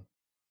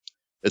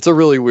 it's a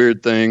really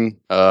weird thing.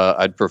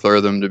 I'd prefer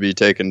them to be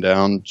taken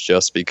down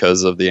just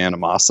because of the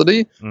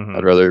animosity. Mhm.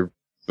 I'd rather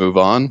move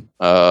on.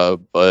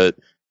 But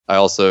I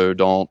also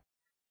don't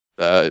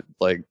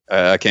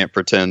I can't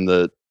pretend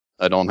that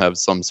I don't have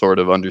some sort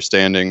of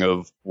understanding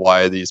of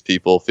why these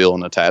people feel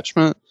an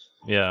attachment.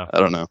 Yeah. I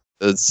don't know.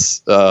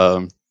 It's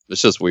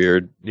just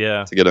weird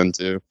Yeah. to get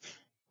into.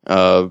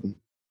 I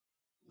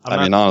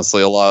mean,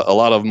 honestly, a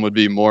lot of them would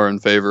be more in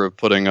favor of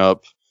putting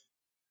up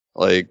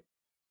like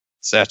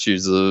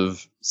statues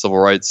of civil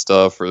rights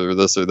stuff or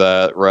this or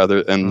that,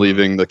 and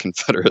leaving the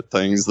Confederate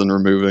things than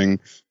removing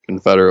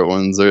Confederate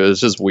ones.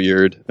 It's just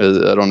weird.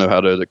 I don't know how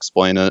to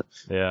explain it.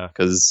 Yeah.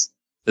 Because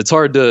it's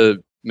hard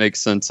to make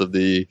sense of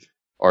the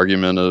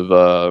argument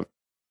of,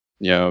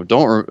 you know,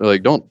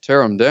 don't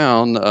tear them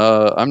down.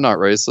 I'm not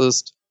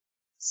racist.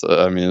 So,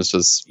 I mean, it's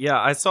just... Yeah,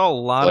 I saw a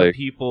lot of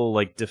people,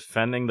 like,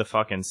 defending the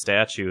fucking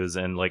statues,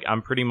 and, like,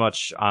 I'm pretty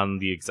much on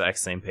the exact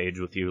same page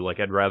with you. Like,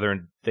 I'd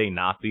rather they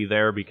not be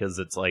there, because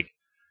it's, like,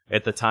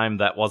 at the time,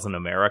 that wasn't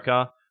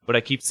America. But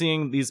I keep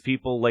seeing these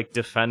people, like,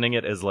 defending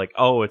it as, like,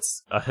 oh,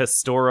 it's a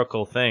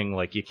historical thing.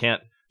 Like, you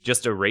can't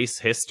just erase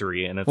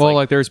history, and it's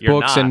like there's you're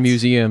books not. and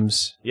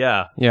museums.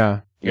 Yeah.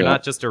 Yeah. You're Yeah.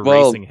 not just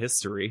erasing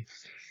history.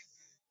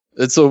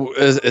 It's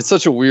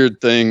such a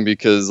weird thing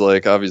because,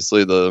 like,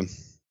 obviously the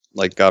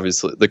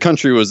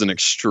country was an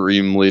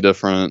extremely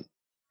different,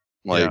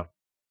 like,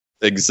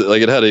 like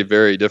it had a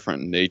very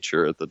different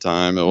nature at the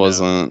time. It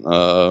wasn't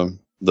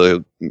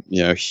the,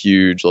 you know,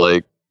 huge,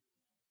 like,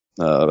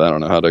 I don't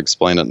know how to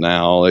explain it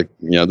now, like,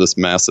 you know, this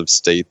massive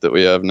state that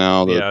we have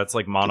now that It's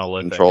like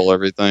monolithic. control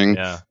everything.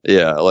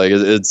 Yeah, like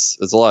it's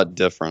a lot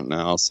different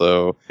now.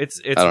 So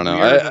it's I don't know.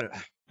 Weird.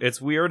 It's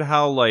weird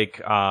how,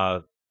 like,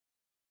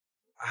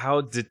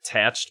 how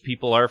detached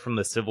people are from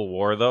the Civil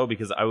War, though,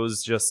 because I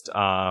was just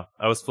I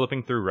was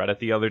flipping through Reddit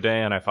the other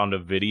day and I found a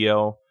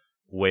video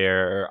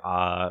where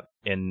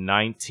in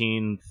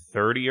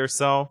 1930 or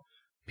so,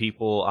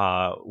 people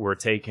were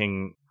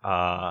taking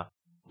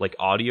like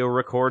audio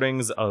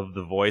recordings of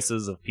the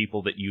voices of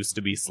people that used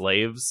to be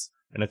slaves,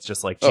 and it's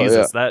just like,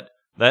 Jesus,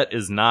 that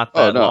is not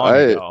that long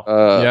ago.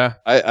 Yeah.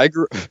 I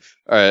grew.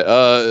 All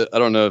right. I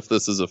don't know if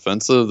this is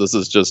offensive. This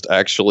is just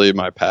actually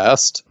my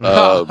past.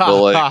 But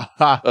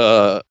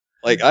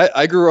like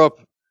I grew up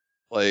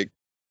like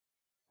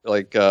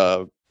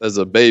as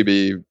a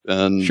baby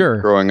and Sure.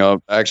 growing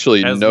up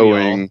actually As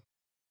we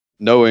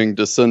knowing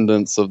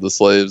descendants of the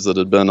slaves that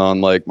had been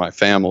on like my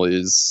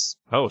family's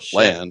Oh shit!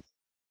 land.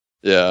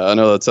 Yeah, I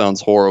know that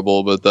sounds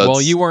horrible, but that's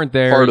well, you weren't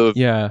there. part of-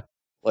 yeah.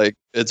 like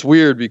it's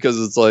weird because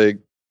it's like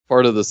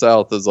part of the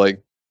South is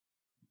like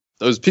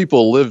those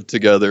people lived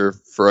together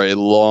for a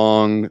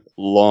long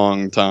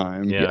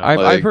time. Yeah.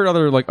 I've heard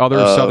other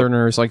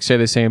Southerners like say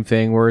the same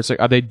thing, where it's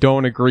like they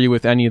don't agree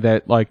with any of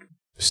that like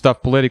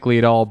stuff politically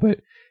at all, but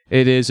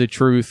it is a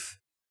truth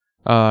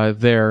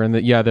there, and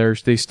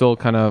that they still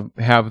kind of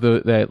have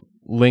that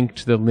link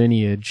to the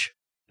lineage.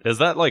 Is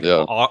that like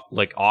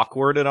like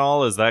awkward at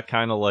all? Is that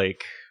kind of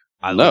like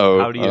No,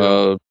 how do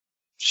you?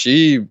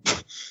 she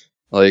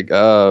like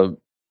I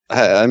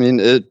mean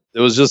it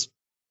was just,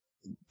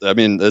 I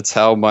mean it's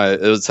how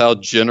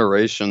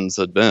generations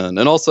had been.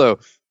 And also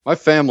my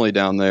family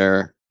down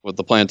there with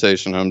the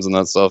plantation homes and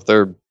that stuff,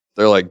 they're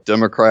like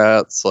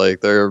Democrats,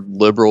 like they're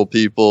liberal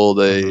people.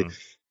 They you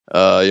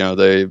know,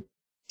 they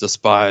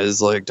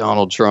despise like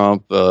Donald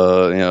Trump. You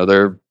know,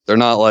 they're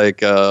not like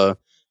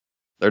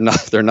they're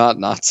not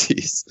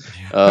Nazis.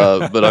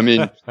 But I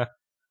mean,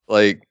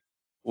 like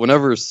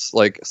whenever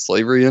like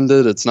slavery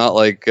ended, it's not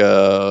like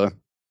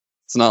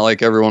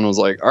everyone was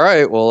like, all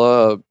right,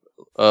 well,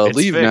 It's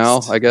leave fixed. now,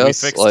 I We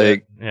guess. fixed Like,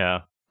 it.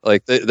 Yeah.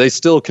 like they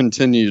still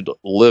continued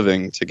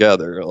living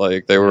together.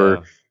 Like they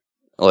were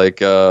like,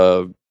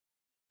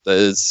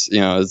 it's, you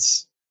know,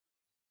 it's,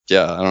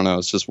 yeah, I don't know.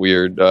 It's just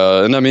weird.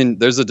 And I mean,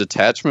 there's a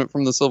detachment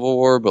from the Civil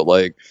War, but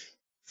like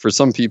for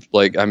some people,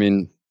 like, I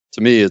mean,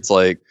 to me, it's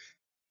like,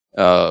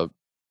 yeah,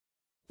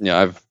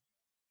 I've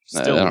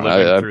Still I don't know,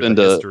 living I've through been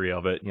the to, history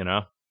of it, you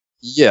know.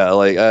 yeah,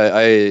 like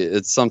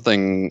it's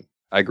something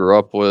I grew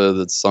up with.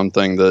 It's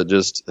something that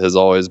just has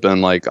always been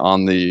like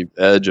on the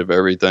edge of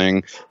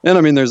everything. And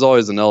I mean, there's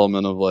always an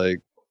element of like,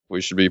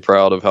 we should be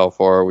proud of how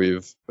far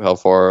we've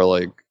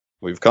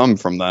come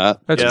from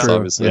that. That's Because true.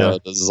 obviously Yeah.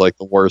 this is like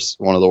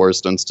one of the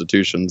worst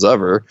institutions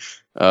ever.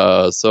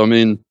 So I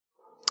mean,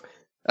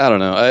 I don't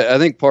know. I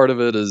think part of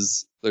it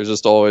is there's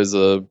just always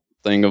a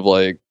thing of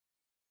like,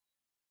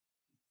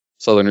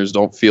 Southerners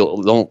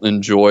don't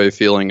enjoy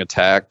feeling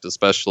attacked,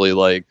 especially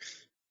like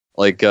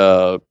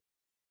I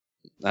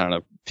don't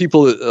know,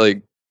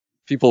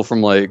 people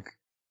from like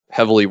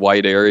heavily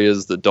white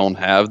areas that don't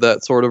have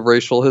that sort of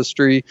racial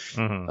history.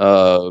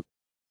 Mhm.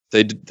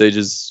 They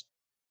just,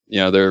 you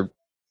know, they're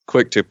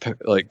quick to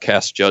like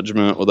cast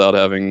judgment without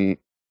having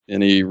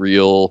any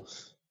real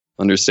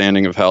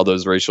understanding of how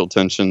those racial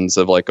tensions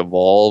have like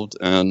evolved.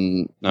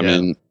 And I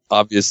mean,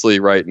 obviously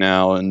right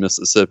now in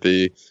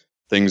Mississippi,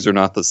 things are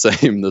not the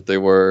same that they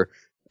were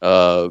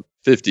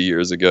 50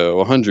 years ago,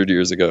 100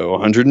 years ago,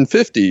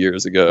 150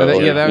 years ago.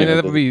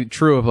 That would be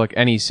true of like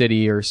any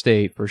city or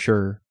state for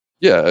sure.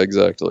 Yeah,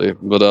 exactly.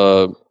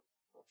 But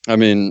I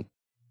mean,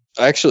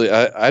 actually,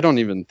 I don't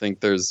even think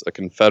there's a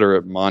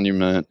Confederate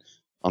monument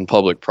on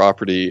public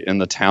property in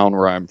the town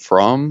where I'm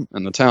from.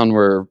 And the town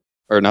where,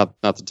 or not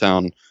the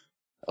town,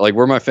 like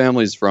where my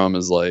family's from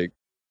is like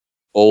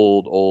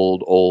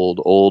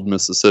old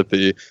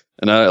Mississippi.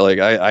 And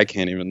I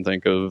can't even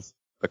think of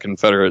a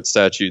Confederate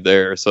statue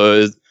there.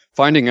 So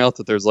finding out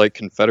that there's like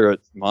Confederate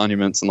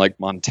monuments in like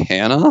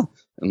Montana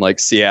and like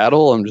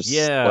Seattle, I'm just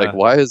like,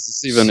 why does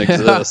this even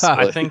exist?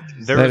 I Like, think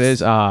That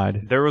is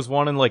odd. there was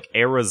one in like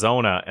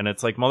Arizona, and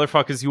it's like,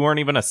 motherfuckers, you weren't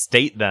even a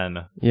state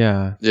then.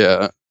 Yeah.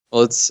 yeah.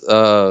 Well, it's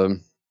I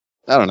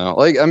don't know.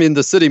 Like, I mean,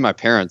 the city my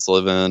parents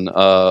live in,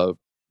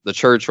 the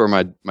church where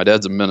my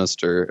dad's a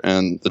minister,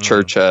 and the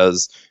church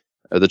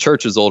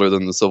is older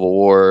than the Civil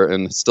War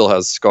and still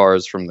has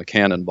scars from the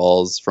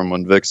cannonballs from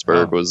when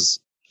Vicksburg was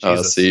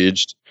Jesus.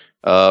 sieged.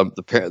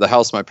 The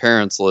house my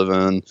parents live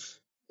in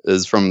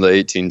is from the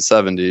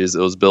 1870s. It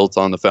was built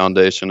on the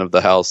foundation of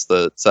the house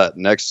that sat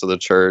next to the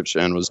church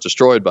and was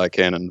destroyed by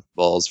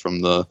cannonballs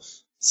from the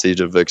siege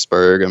of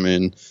Vicksburg. I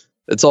mean,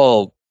 it's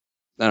all,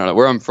 I don't know,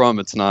 where I'm from,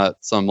 it's not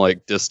some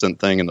like distant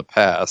thing in the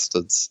past.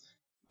 It's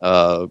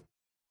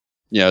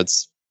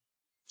it's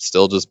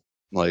still just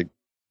like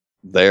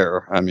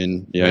there. I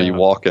mean, you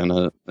walk in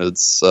it.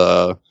 It's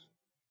I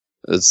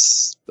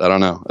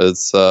don't know.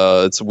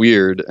 It's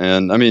weird.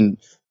 And I mean,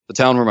 the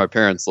town where my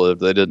parents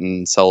lived, they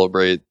didn't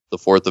celebrate the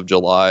 4th of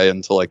July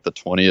until like the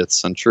 20th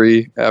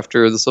century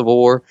after the Civil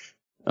War.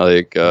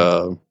 Like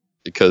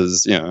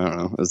because, I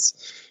don't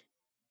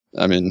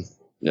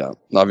know.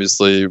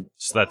 Obviously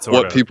So that's sort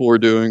what of people were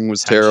doing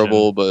was tension.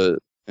 terrible, but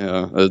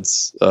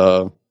it's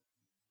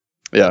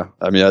yeah,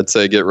 I mean, I'd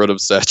say get rid of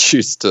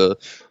statues to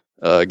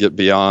get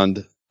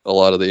beyond a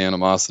lot of the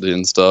animosity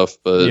and stuff.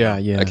 But Yeah.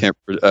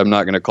 I'm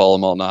not going to call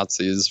them all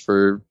Nazis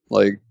for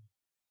like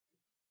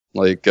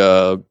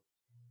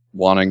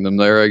wanting them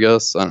there. I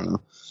guess I don't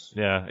know.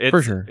 Yeah, it's,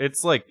 For sure.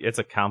 It's like it's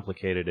a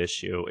complicated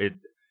issue.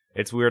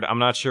 It's weird. I'm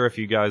not sure if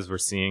you guys were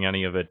seeing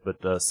any of it,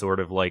 but the sort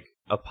of like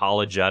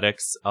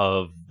apologetics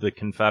of the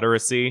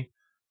Confederacy,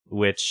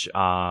 which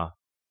I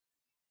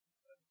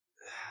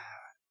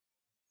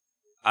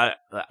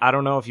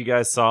don't know if you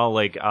guys saw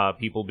like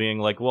people being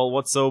like, well,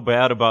 what's so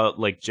bad about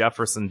like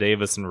Jefferson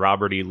Davis and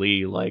Robert E.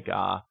 Lee? Like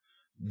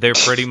they're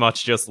pretty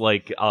much just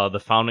like the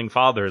founding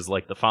fathers.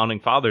 Like the founding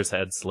fathers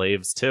had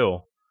slaves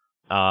too.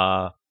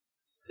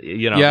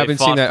 You know, Yeah, they I've been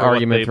fought seeing that for what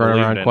argument they thrown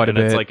believed around in, quite a and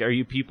it's bit. like, are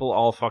you people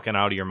all fucking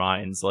out of your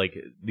minds? Like,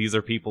 these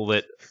are people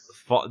that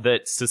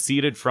that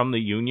seceded from the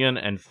Union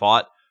and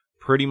fought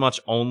pretty much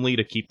only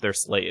to keep their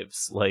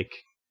slaves. Like,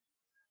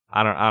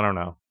 I don't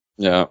know.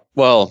 Yeah.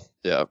 Well,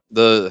 yeah.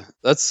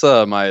 That's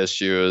my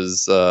issue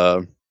is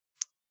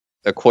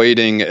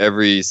equating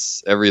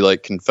every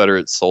like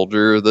Confederate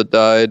soldier that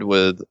died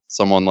with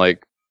someone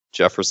like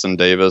Jefferson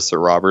Davis or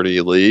Robert E.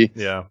 Lee.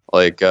 Yeah.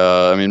 Like,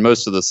 I mean,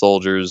 most of the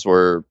soldiers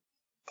were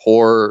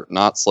poor,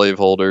 not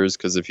slaveholders,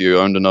 because if you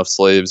owned enough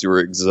slaves, you were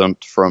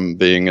exempt from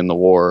being in the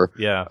war.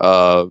 Yeah.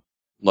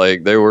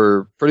 Like they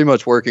were pretty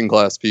much working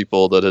class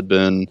people that had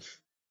been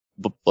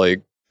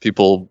like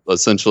people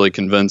essentially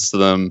convinced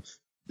them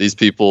these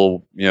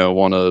people, you know,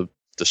 want to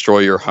destroy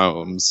your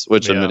homes,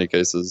 which in Yeah. many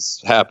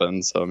cases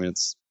happens. So I mean,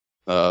 it's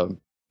I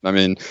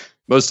mean,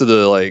 most of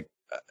the like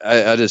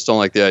I just don't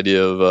like the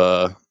idea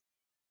of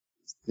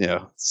you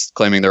know,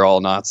 claiming they're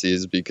all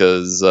Nazis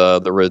because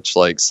the rich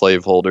like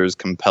slaveholders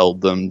compelled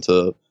them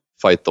to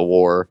fight the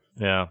war.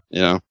 Yeah.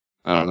 You know,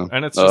 I don't know.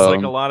 And it's just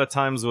like a lot of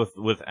times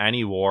with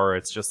any war,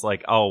 it's just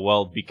like, oh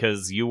well,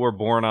 because you were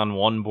born on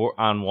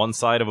one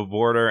side of a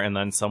border, and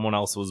then someone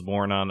else was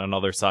born on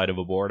another side of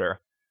a border,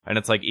 and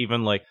it's like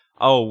even like,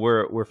 oh,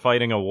 we're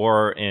fighting a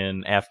war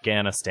in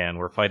Afghanistan,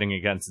 we're fighting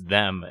against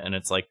them, and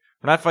it's like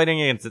we're not fighting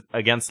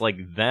against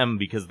like them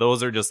because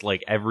those are just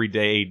like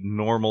everyday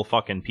normal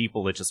fucking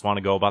people that just want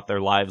to go about their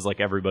lives like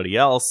everybody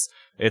else.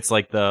 It's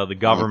like the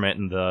government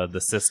and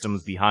the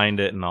systems behind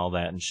it and all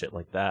that and shit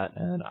like that.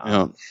 And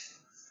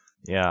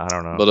yeah, I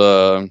don't know.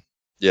 But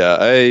yeah,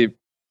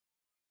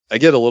 I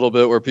get a little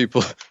bit where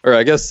people, or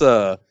I guess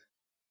I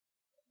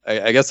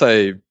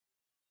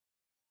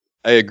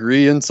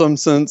agree in some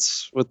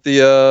sense with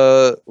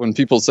the when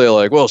people say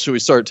like, well, should we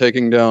start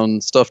taking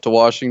down stuff to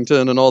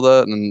Washington and all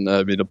that? And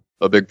I mean,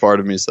 a big part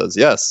of me says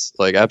yes,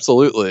 like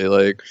absolutely.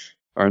 Like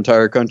our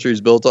entire country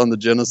is built on the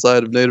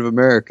genocide of Native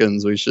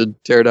Americans. We should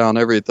tear down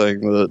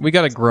everything. We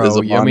got to grow. There's a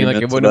I mean, like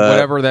monument to that.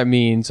 whatever that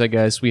means. I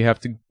guess we have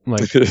to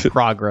like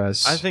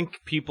progress. I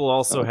think people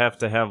also have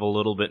to have a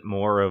little bit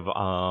more of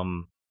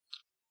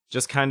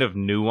just kind of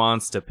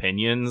nuanced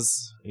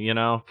opinions, you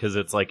know, because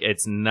it's like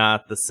it's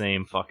not the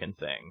same fucking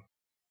thing.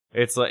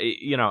 It's like,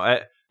 you know,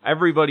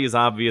 everybody is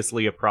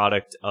obviously a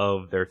product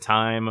of their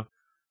time.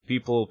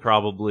 People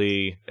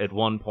probably at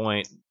one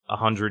point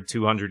 100,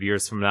 200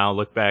 years from now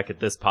look back at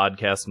this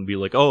podcast and be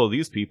like, oh,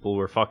 these people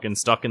were fucking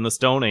stuck in the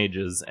Stone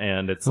Ages.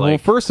 And it's well, like,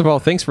 first of all,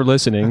 thanks for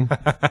listening.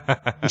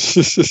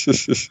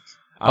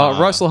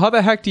 Russell, how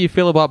the heck do you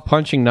feel about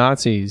punching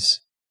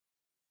Nazis?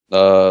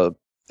 A+,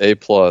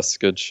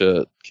 good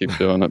shit. Keep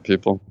doing it,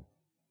 people.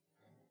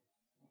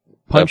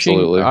 Punching,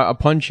 Absolutely.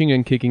 punching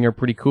and kicking are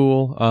pretty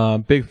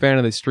cool. Big fan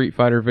of the Street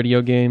Fighter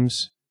video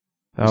games,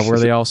 where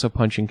they also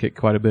punch and kick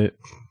quite a bit.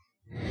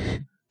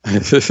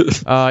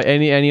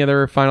 Any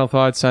other final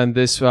thoughts on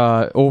this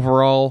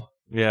overall?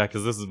 yeah,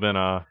 because this has been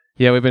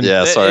Yeah, we've been.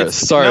 Yeah,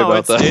 sorry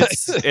about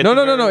that.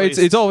 No.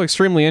 It's all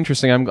extremely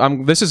interesting.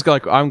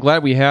 I'm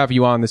glad we have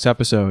you on this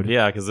episode.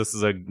 Yeah, because this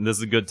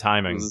is good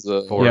timing This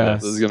is, for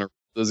Yes. this.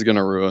 this is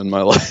gonna ruin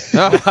my life.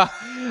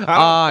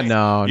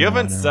 No. You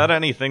haven't no. said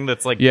anything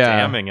that's like Yeah.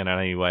 damning in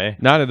any way.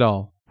 Not at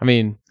all. I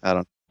mean, I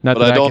don't. not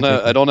But that I don't. can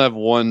think of. I don't have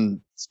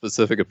one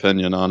specific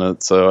opinion on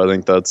it, so I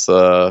think that's.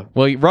 Well,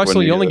 Russell,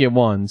 when you you only get- get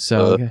one,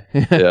 so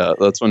Yeah,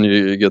 that's when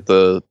you get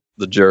the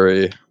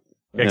jury.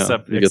 You get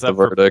the Except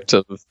for- verdict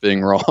of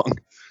being wrong.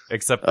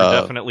 Except for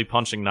definitely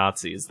punching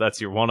Nazis. That's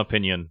your one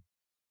opinion.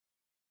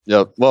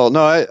 Yep. Well,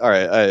 no. I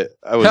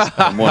was.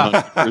 I'm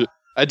 100%,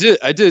 I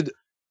did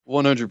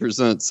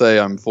 100% say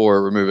I'm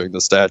for removing the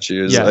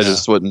statues. Yes. I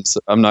just wouldn't.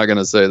 I'm not going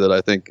to say that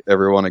I think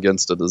everyone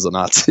against it is a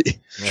Nazi.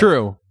 Yeah.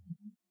 True.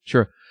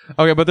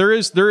 Okay, but there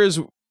is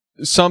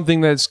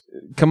something that's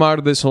come out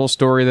of this whole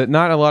story that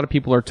not a lot of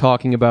people are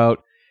talking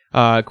about.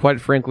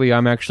 Quite frankly,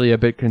 I'm actually a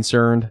bit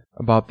concerned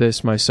about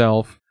this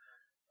myself.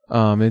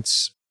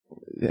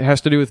 It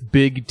has to do with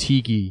Big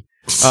Tiki.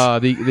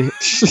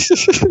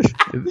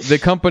 The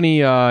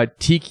company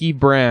Tiki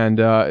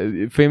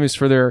brand, famous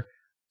for their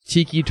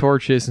tiki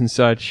torches and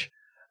such.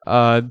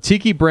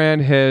 Tiki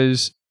brand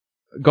has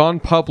gone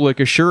public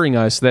assuring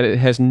us that it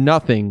has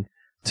nothing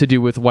to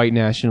do with white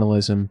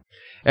nationalism.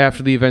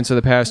 After the events of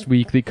the past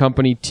week, the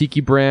company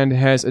Tiki brand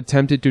has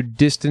attempted to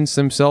distance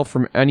themselves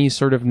from any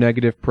sort of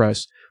negative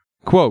press.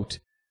 quote,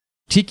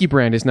 Tiki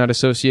Brand is not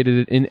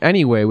associated in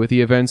any way with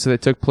the events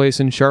that took place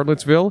in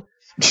Charlottesville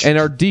and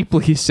are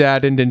deeply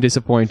saddened and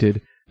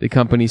disappointed, the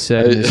company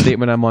said in a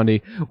statement on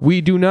Monday.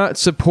 We do not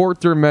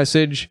support their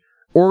message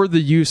or the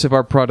use of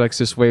our products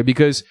this way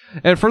because,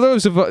 and for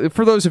those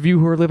of you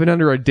who are living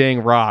under a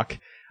dang rock,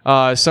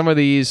 some of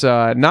these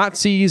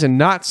Nazis and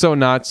not so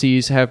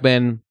Nazis have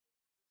been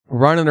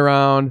running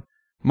around,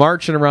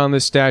 marching around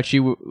this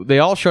statue. They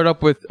all showed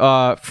up with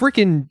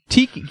freaking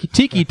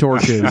tiki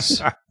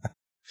torches.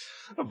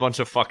 A bunch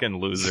of fucking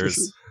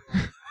losers.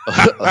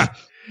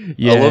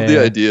 Yeah. I love the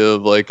idea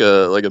of like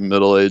a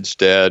middle-aged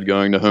dad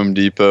going to Home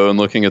Depot and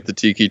looking at the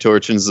tiki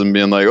torches and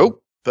being like, "Oh,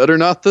 better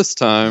not this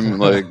time."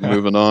 Like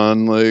moving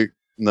on, like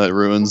that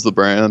ruins the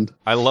brand.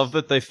 I love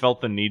that they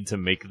felt the need to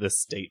make this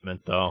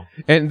statement, though.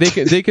 And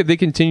they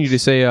continue to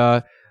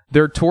say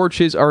their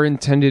torches are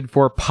intended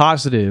for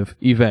positive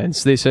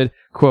events. They said,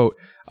 quote,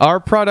 our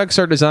products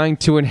are designed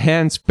to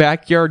enhance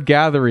backyard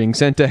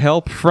gatherings and to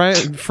help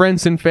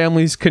friends and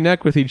families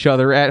connect with each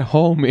other at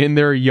home in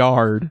their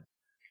yard.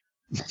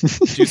 Do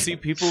you see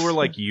people were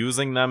like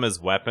using them as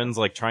weapons,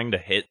 like trying to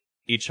hit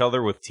each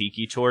other with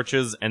tiki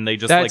torches, and they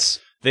just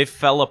they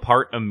fell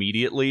apart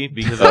immediately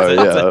because it's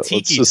a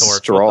tiki it's a torch.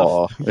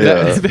 straw.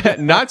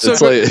 Not so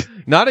It's good.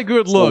 like- Not a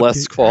good It's look.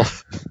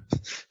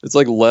 It's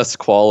like less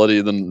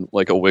quality than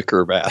like a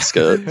wicker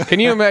basket.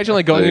 Can you imagine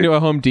like going Like- into a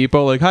Home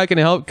Depot, like, hi, can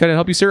I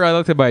help you, sir? I'd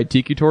like to buy a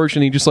tiki torch,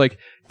 and you just like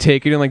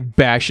take it and like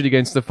bash it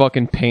against the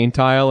fucking paint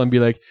tile and be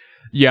like,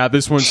 yeah,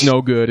 this one's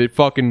no good. It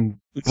fucking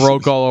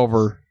broke all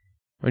over.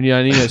 And yeah,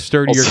 I need a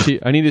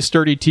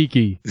sturdy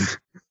tiki.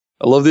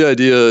 I love the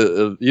idea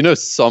of,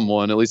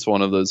 someone, at least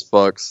one of those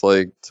fucks,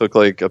 like took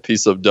like a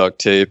piece of duct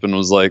tape and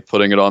was like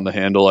putting it on the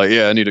handle, like,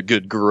 yeah, I need a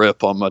good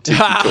grip on my tiki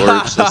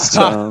torch this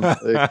time.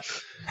 Like,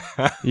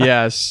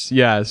 Yes.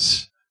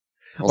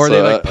 Or also,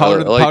 they like powder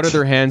I liked-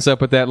 their hands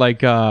up with that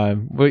like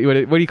what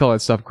do you call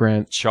that stuff,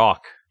 Grant?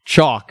 Chalk.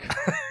 Chalk.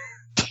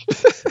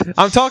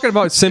 I'm talking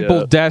about simple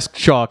Yeah. desk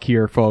chalk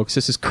here, folks.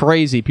 This is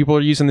crazy. People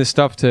are using this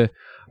stuff to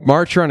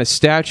march around a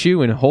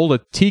statue and hold a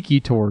tiki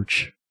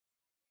torch.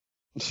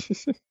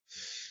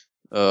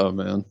 Oh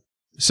man.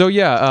 So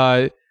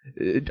yeah,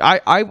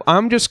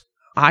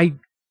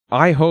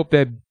 I hope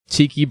that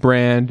Tiki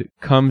Brand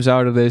comes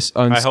out of this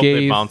I unscathed. hope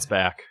they bounce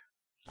back.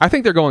 I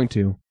think they're going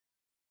to.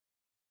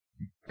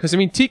 Because, I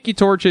mean, tiki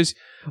torches,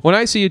 when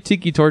I see a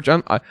tiki torch,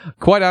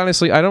 quite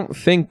honestly, I don't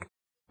think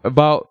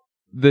about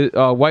the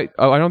white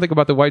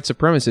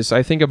supremacists.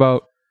 I think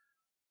about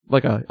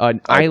like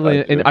an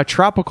island, a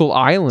tropical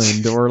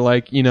island, or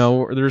like,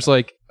 there's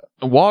like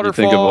a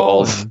waterfall. You think of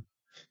all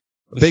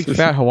a big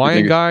fat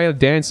Hawaiian guy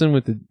dancing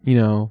with the,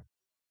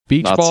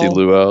 beach Nazi ball.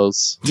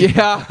 luau's.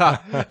 Yeah.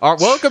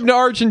 Welcome to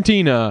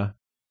Argentina.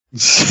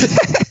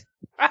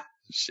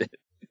 Shit.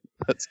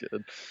 That's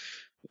good.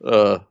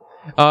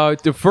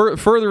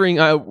 Furthering,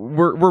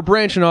 we're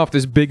branching off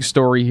this big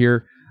story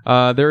here.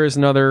 There is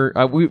another.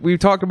 We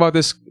talked about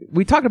this.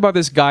 We talked about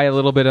this guy a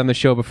little bit on the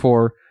show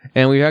before,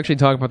 and we actually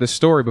talked about this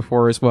story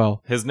before as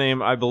well. His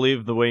name, I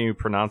believe, the way you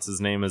pronounce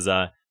his name is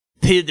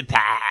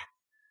PewDiePie.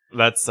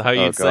 That's how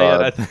you'd say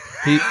God.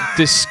 it.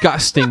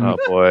 Disgusting. Oh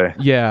boy.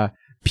 Yeah,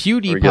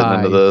 PewDiePie. We're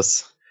getting into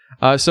this.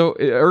 So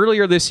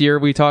earlier this year,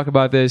 we talked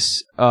about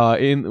this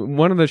in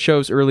one of the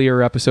show's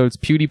earlier episodes.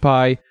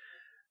 PewDiePie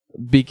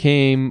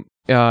became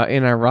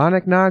an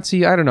ironic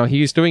Nazi. I don't know.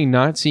 He was doing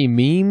Nazi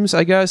memes,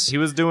 I guess. He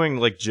was doing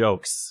like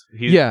jokes.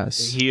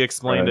 Yes. He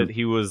explained Right.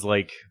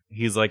 it.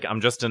 He's like, I'm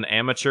just an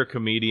amateur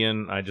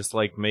comedian. I just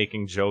like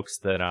making jokes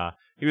that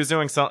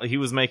he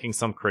was making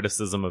some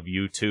criticism of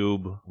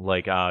YouTube,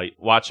 like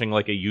watching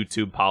like a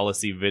YouTube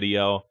policy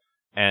video,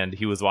 and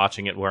he was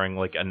watching it wearing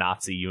like a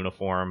Nazi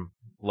uniform,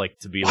 like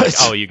to be like,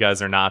 oh, you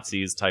guys are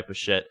Nazis type of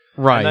shit.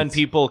 Right. And then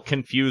people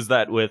confuse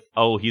that with,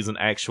 oh, he's an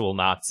actual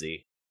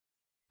Nazi.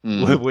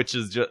 Mm. Which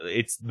is just,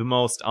 it's the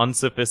most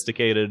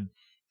unsophisticated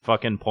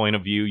fucking point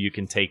of view you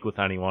can take with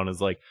anyone, is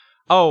like,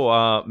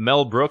 oh,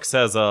 Mel Brooks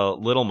has a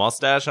little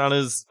mustache on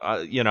his,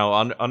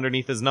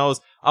 underneath his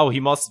nose. Oh, he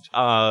must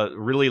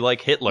really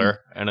like Hitler.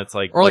 And it's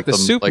like, Or like the the-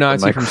 soup like the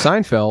Nazi from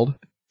Seinfeld,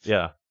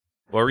 yeah.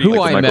 What were Who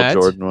you I The Michael met.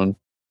 Jordan one.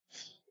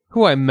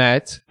 who I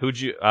met.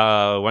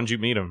 when'd you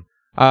meet him?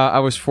 I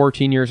was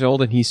 14 years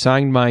old, and he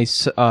signed my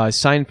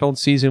Seinfeld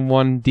Season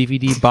 1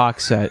 DVD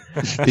box set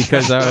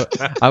because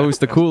I was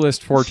the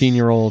coolest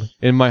 14-year-old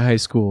in my high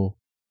school.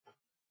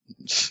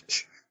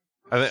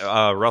 I think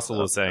Russell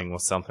was saying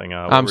something.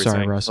 What I'm were you sorry,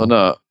 saying? Russell. Oh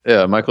no.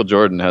 Yeah, Michael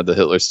Jordan had the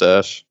Hitler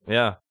stash,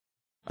 Yeah.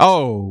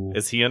 Oh.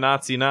 Is he a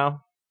Nazi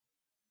now?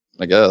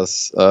 I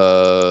guess.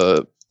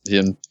 He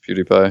and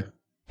PewDiePie.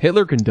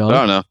 Hitler can I dunk.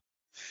 don't know.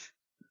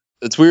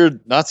 It's weird.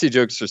 Nazi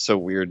jokes are so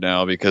weird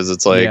now because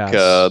it's like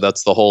Yes.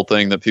 that's the whole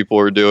thing that people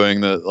were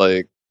doing that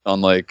like on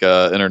like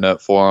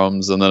internet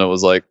forums, and then it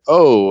was like,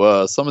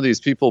 oh, some of these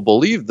people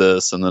believe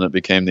this, and then it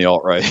became the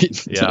alt-right.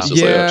 Yeah. It's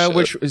just like, oh, Yeah, shit.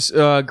 which was,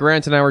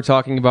 Grant and I were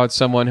talking about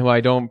someone who I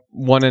don't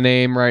want to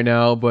name right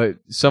now, but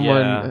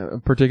someone, Yeah.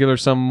 particular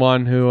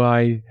someone who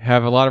I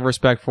have a lot of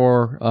respect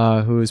for,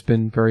 who has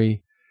been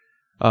very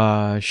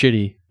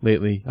shitty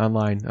lately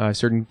online. A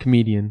certain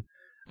comedian.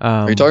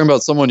 Are you talking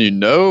about someone you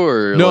know,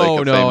 or No,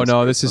 like a no, famous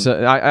no. This is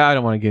person? I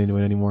don't want to get into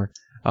it anymore.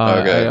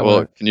 Okay,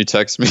 well, can you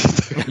text me?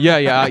 Yeah.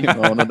 I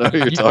want to know who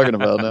you're talking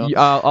about now.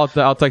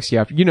 I'll text you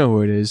after. You know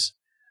who it is.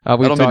 I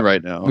don't mean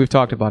right now. We've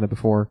talked about it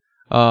before.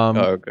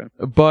 Okay.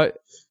 But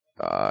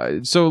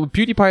so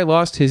PewDiePie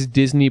lost his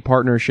Disney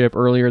partnership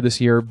earlier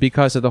this year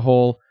because of the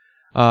whole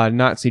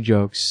Nazi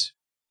jokes.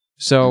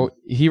 So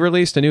he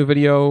released a new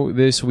video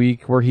this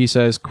week where he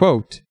says,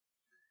 quote,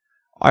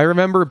 "I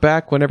remember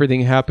back when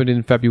everything happened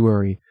in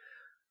February.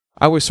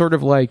 I was sort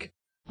of like,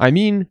 I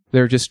mean,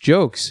 they're just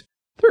jokes.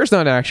 There's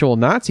not actual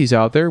Nazis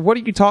out there. What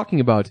are you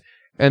talking about?"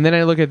 And then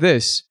I look at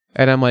this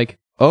and I'm like,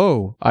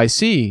 oh, I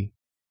see.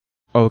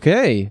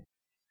 Okay.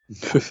 He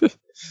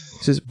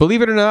says,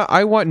 "Believe it or not,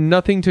 I want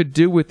nothing to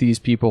do with these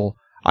people.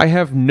 I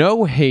have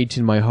no hate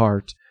in my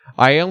heart.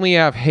 I only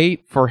have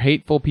hate for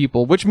hateful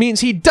people," which means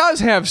he does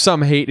have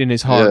some hate in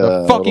his heart.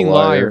 Yeah, a fucking what a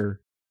liar. liar.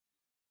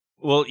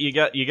 Well, you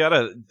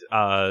gotta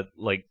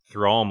like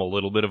throw him a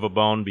little bit of a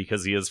bone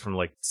because he is from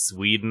like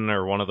Sweden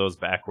or one of those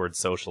backward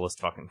socialist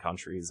fucking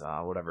countries,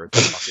 whatever the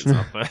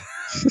fuck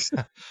it's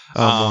up.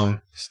 Oh, boy.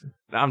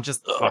 I'm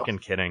just fucking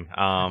kidding.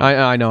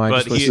 I know.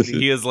 But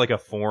he is like a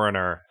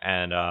foreigner,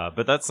 and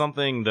but that's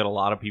something that a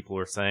lot of people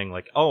are saying,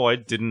 like, oh, I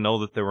didn't know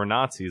that there were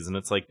Nazis, and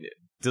it's like,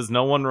 does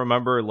no one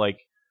remember like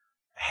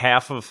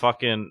half of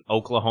fucking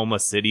Oklahoma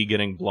City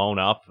getting blown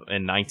up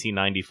in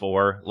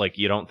 1994? Like,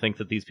 you don't think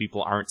that these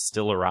people aren't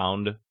still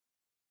around,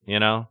 you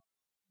know?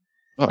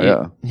 Oh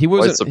yeah, He white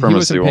wasn't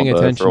supremacy paying won't die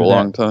attention for a to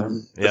long that.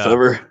 time, if Yeah.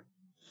 ever.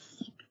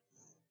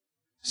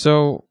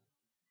 So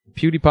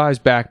PewDiePie's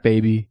back,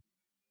 baby.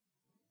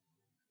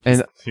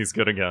 And He's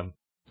good again.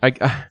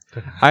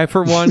 I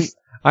for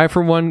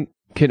one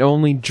can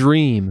only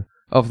dream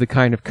of the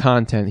kind of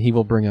content he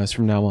will bring us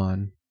from now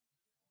on.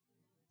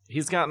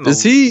 He's gotten.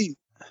 Is he?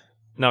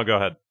 No, go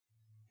ahead.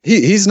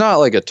 He's not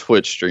like a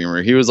Twitch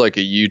streamer. He was like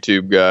a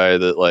YouTube guy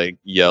that like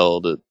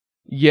yelled at.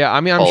 Yeah, I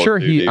mean, Call I'm of sure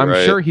Duty, I'm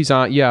right? sure he's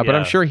on. Yeah, but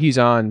I'm Yeah. sure he's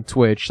on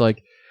Twitch.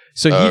 Like,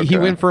 so he Okay.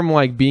 went from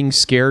like being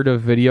scared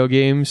of video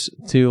games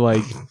to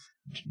like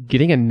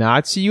getting a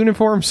Nazi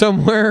uniform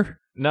somewhere.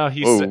 No,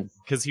 he's Whoa.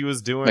 because he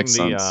was doing Makes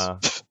the.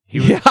 sense. He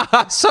was,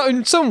 Yeah, so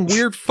in some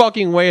weird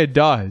fucking way it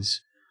does.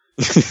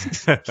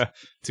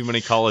 too many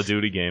Call of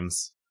Duty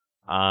games.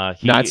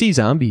 Nazi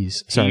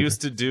zombies. He Sorry.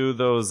 used to do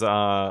those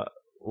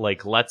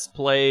like let's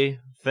play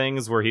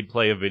things where he'd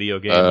play a video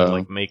game and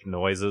like make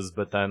noises,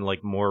 but then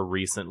like more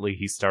recently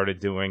he started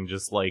doing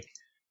just like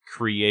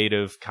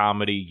creative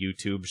comedy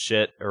YouTube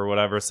shit or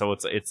whatever. So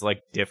it's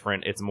like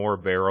different. It's more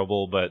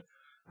bearable, but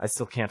I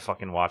still can't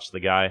fucking watch the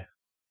guy.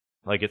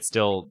 Like, it's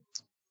still.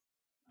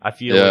 I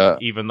feel Yeah.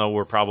 like even though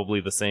we're probably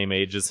the same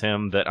age as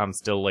him, that I'm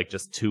still like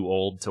just too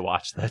old to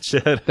watch that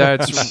shit.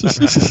 That's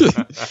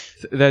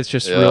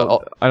just Yeah,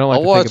 real. I don't like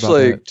I'll to watch think about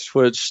like that.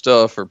 Twitch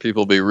stuff where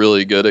people be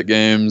really good at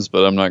games,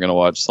 but I'm not gonna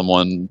watch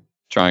someone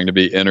trying to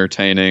be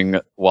entertaining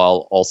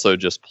while also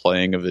just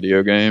playing a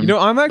video game. You know,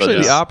 I'm actually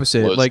But the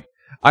opposite. was- Like,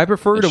 I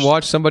prefer to it's-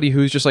 watch somebody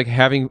who's just like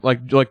having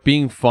like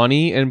being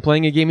funny and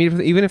playing a game,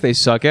 even if they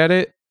suck at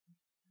it.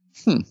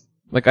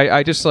 Like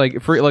I just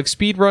like for like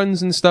speed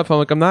runs and stuff.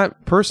 I'm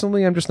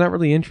just not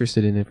really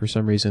interested in it for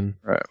some reason.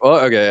 Right.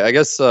 Well, okay. I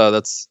guess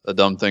that's a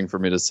dumb thing for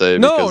me to say.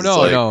 No, because no,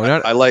 like, no,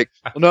 not- I like.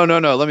 No.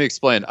 Let me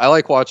explain. I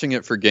like watching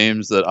it for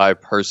games that I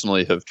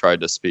personally have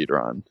tried to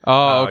speedrun.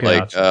 Oh,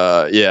 okay. Like,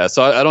 yeah.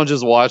 So I don't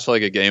just watch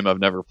like a game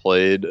I've never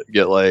played,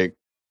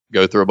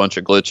 go through a bunch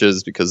of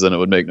glitches, because then it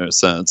would make no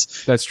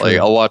sense. That's true. Like,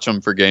 I'll watch them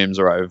for games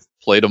where I've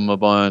played them a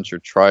bunch or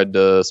tried to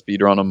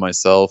speedrun them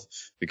myself,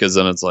 because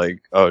then it's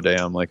like, oh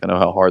damn, like I know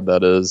how hard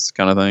that is,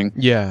 kind of thing.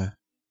 Yeah.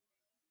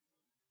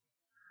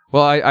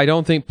 Well, I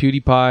don't think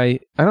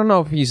PewDiePie. I don't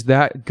know if he's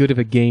that good of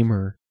a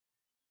gamer.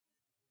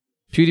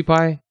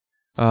 PewDiePie,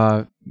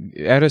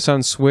 add us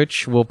on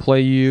Switch. We'll play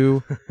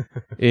you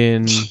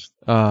in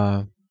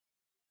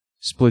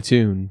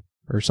Splatoon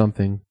or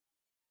something.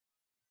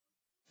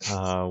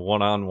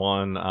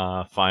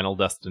 One-on-one, Final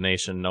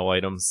Destination, no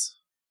items.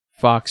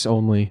 Fox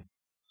only.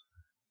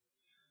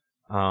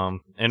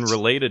 In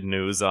related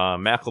news,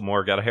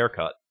 Macklemore got a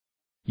haircut.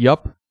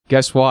 Yup.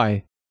 Guess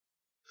why?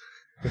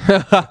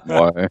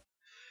 Why?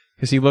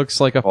 Because he looks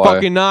like a Why?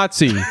 fucking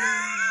Nazi.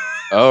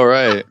 Oh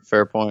right,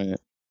 fair point.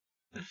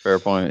 Fair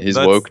point. He's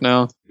That's- woke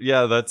now.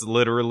 Yeah, that's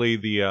literally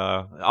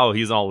the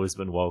he's always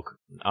been woke.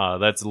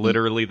 That's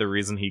literally the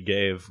reason he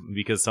gave,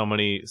 because so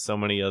many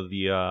of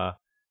the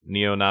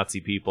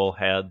neo-Nazi people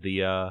had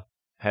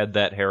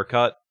that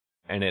haircut,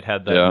 and it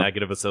had that Yeah.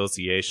 negative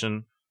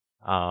association.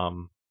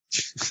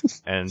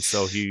 And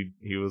so he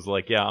was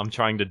like, yeah, I'm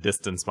trying to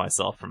distance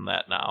myself from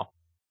that now.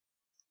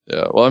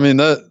 Yeah. Well, I mean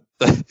that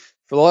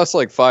for the last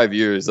like 5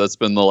 years, that's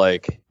been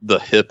the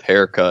hip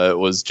haircut.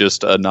 Was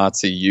just a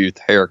Nazi youth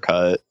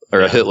haircut or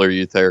a Hitler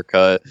youth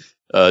haircut,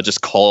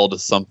 just called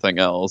something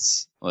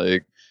else.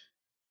 Like,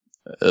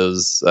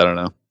 is I don't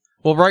know.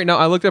 Well, right now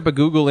I looked up a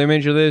Google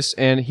image of this,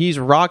 and he's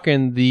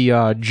rocking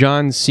the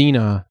John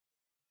Cena.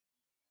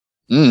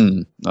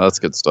 No, that's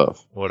good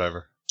stuff.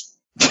 Whatever.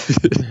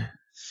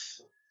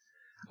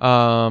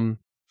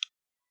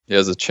 He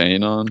has a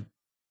chain on.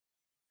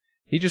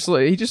 He just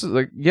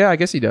like, yeah, I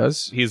guess he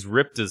does. He's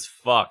ripped as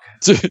fuck.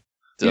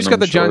 He just got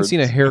the John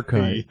Cena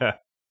haircut. Yeah.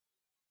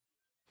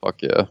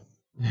 Fuck yeah.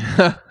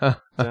 Da,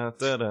 da,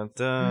 da,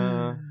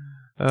 da.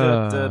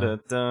 Da, da, da,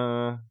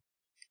 da.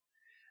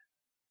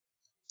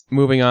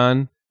 Moving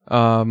on.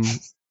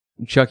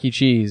 Chuck E.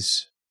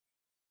 Cheese.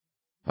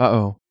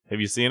 Uh-oh. Have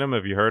you seen him?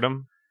 Have you heard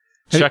him?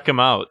 Hey- Check him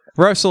out.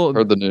 Russell,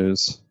 Heard the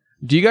news.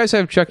 do you guys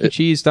have Chuck E.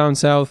 Cheese down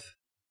south?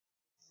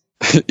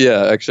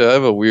 Yeah, actually, I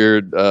have a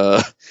weird.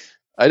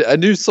 I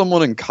knew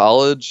someone in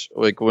college,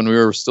 like when we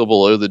were still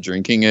below the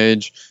drinking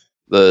age,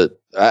 that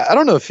I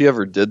don't know if he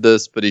ever did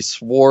this, but he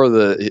swore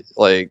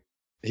that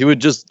he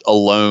would just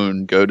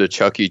alone go to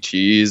Chuck E.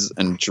 Cheese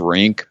and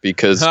drink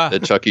because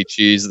at Chuck E.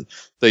 Cheese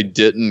they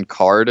didn't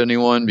card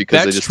anyone because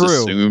they That's just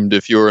true. assumed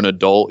if you were an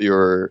adult you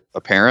were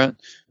a parent.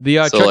 The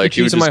So, Chuck E. like,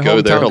 he Cheese would in my just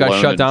go there hometown got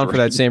alone shut and down for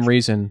that drink. same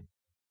reason.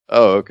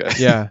 Oh, okay.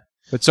 Yeah.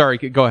 But sorry,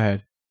 go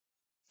ahead.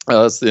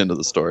 That's the end of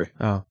the story.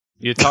 Oh.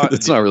 You talk.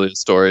 It's not really a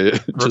story,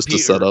 just a Repeat-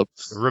 setup.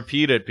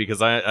 Repeat it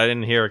because I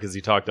didn't hear it because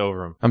you talked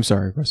over him. I'm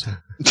sorry, Russell.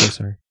 I'm so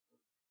sorry.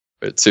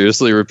 Wait,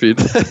 seriously, repeat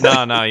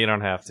that? No, you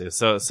don't have to.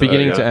 So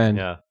Beginning yeah, to end.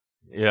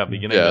 Yeah,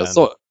 beginning Yeah, to end.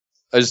 so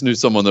I just knew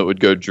someone that would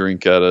go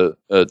drink at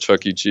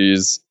Chuck E.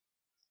 Cheese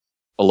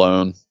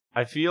alone.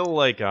 I feel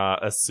like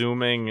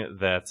assuming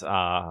that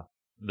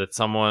that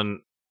someone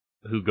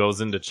who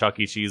goes into Chuck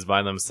E. Cheese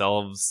by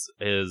themselves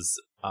is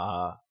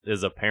a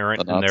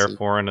parent A and Nazi.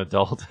 therefore an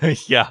adult.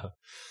 Yeah.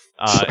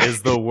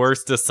 Is the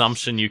worst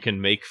assumption you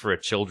can make for a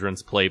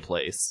children's play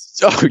place.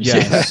 Oh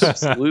Yes. yeah,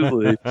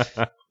 absolutely.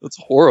 That's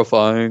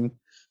horrifying.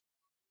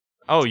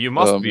 Oh, you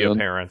must Oh, be a man.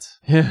 parent.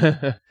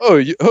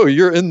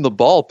 You're in the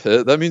ball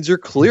pit. That means you're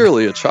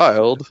clearly a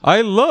child. I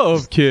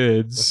love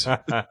kids.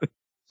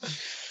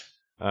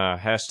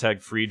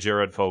 Hashtag free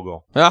Jared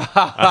Fogle.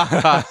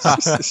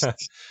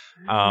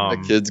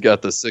 That kid's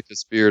got the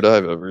sickest beard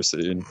I've ever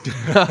seen.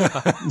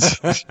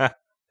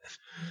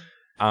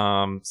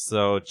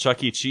 So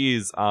Chuck E.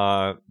 Cheese,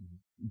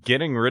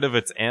 getting rid of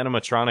its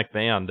animatronic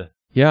band.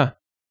 Yeah.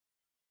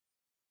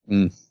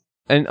 Mm.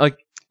 And like,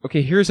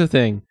 okay, here's the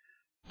thing.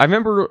 I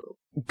remember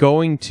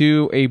going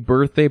to a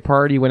birthday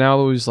party when I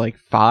was like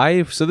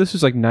 5, so this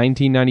was like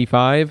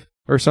 1995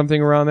 or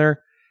something around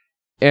there.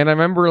 And I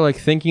remember like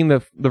thinking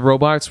the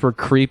robots were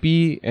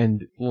creepy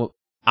and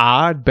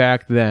odd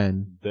back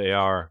then. They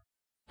are.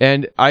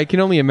 And I can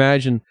only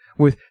imagine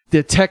with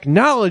the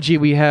technology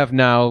we have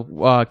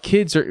now,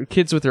 kids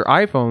with their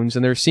iPhones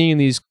and they're seeing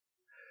these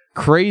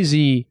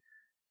crazy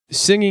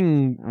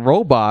singing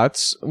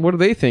robots. What are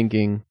they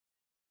thinking?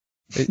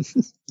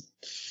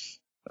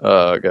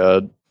 Oh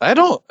god.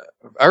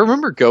 I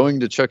remember going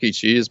to Chuck E.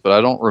 Cheese, but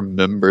I don't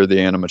remember the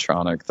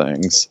animatronic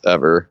things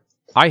ever.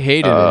 I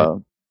hated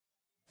it.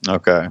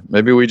 Okay.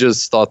 Maybe we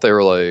just thought they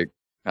were like,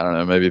 I don't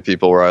know, maybe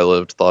people where I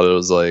lived thought it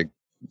was like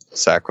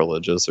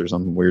sacrilegious or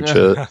some weird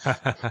shit.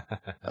 I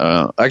don't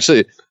know.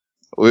 Actually,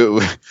 we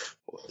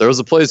there was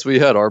a place we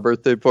had our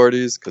birthday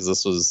parties because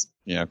this was,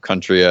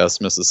 country ass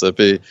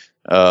Mississippi.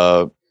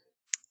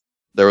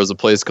 There was a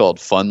place called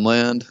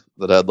Funland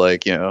that had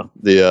like,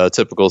 the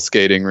typical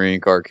skating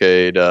rink,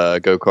 arcade,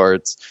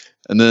 go-karts.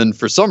 And then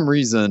for some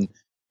reason,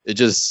 it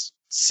just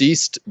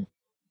ceased,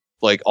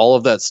 like all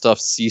of that stuff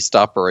ceased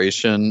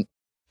operation.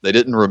 They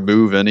didn't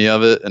remove any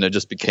of it, and it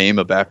just became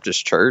a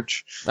Baptist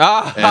church.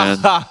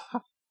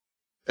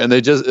 And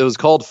it was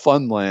called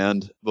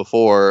Funland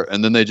before,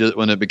 and then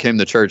when it became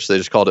the church, they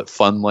just called it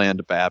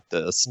Funland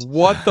Baptist.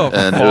 What the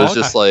And fuck? it was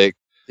just like,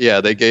 yeah,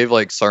 they gave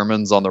like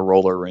sermons on the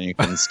roller rink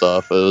and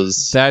stuff. It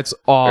was That's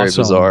very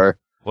awesome. bizarre.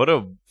 What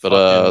a But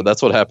fucking,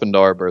 that's what happened to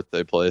our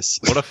birthday place.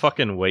 what a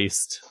fucking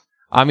waste.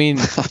 I mean,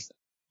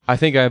 I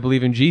think I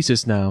believe in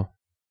Jesus now.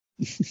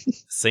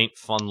 Saint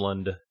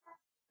Funland.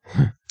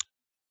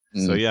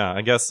 Mm. So yeah,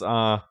 I guess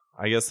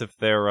if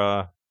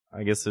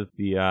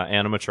the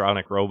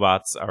animatronic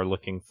robots are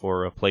looking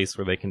for a place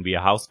where they can be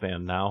a house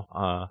band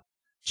now,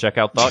 check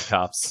out Thought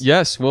Cops.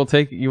 Yes, we'll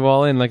take you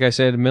all in. Like I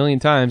said a million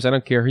times, I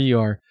don't care who you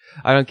are.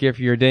 I don't care if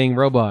you're a dang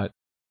robot.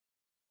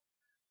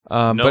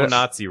 No but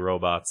Nazi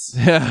robots.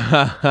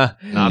 Nazi,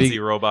 Nazi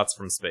robots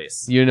from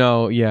space.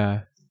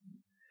 yeah.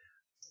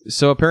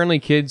 So apparently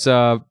kids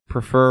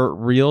prefer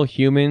real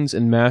humans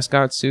in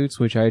mascot suits,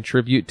 which I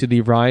attribute to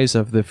the rise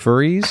of the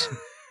furries.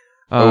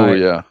 Oh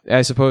yeah.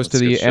 As opposed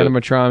That's to the good shit.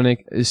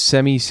 animatronic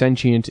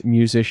semi-sentient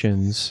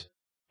musicians.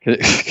 Can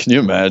you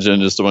imagine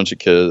just a bunch of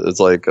kids? It's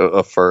like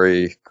a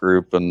furry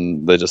group,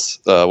 and they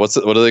just what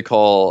do they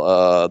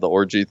call the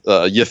orgy?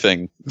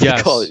 Yiffing. They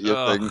Yes. call it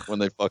yiffing when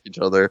they fuck each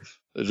other.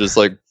 They're just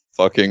like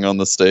fucking on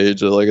the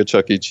stage at like a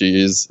Chuck E.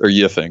 Cheese or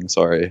yiffing.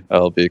 Sorry,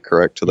 I'll be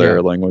correct to their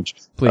Yeah. language.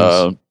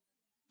 Please.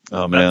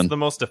 Oh That's man, the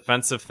most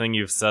offensive thing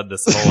you've said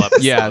this whole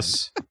episode.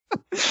 Yes.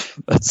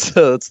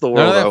 that's the world.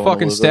 None of I that wanna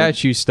fucking live in.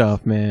 statue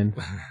stuff, man.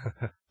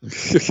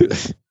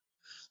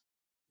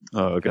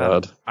 Oh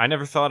god. I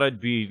never thought I'd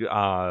be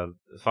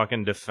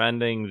fucking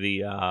defending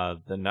the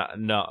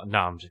no,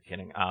 I'm just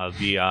kidding.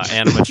 The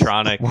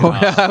animatronic. Well,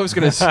 I was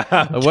gonna say,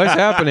 what's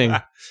happening?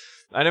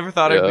 I never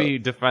thought Yeah. I'd be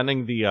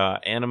defending the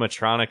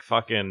animatronic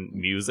fucking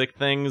music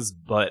things,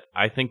 but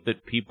I think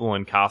that people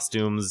in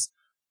costumes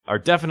are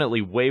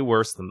definitely way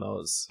worse than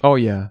those. Oh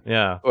yeah.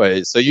 Yeah,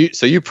 Wait, so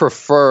you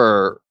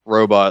prefer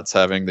robots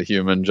having the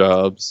human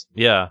jobs?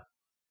 yeah.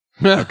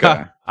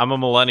 Okay. I'm a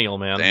millennial,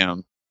 man.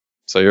 Damn.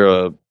 So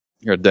you're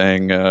a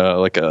dang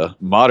like a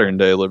modern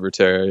day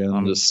libertarian.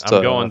 I'm just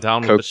going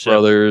down with Koch the ship.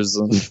 brothers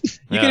and You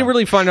Yeah. can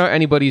really find out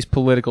anybody's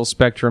political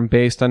spectrum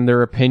based on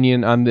their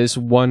opinion on this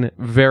one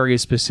very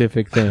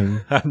specific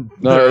thing.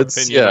 No, Their it's-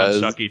 opinion yeah, on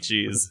it's- Chuck E.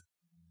 Cheese.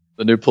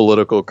 the new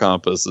political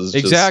compass is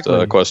just Exactly.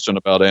 a question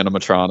about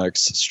animatronics.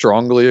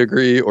 Strongly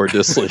agree or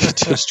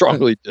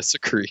strongly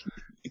disagree.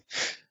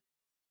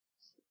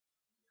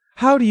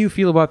 How do you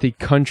feel about the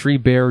Country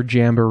Bear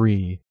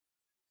Jamboree?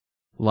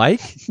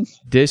 Like?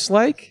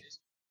 Dislike?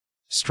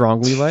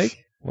 Strongly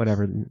like?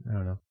 Whatever. I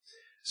don't know.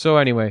 So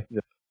anyway,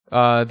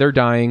 they're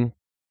dying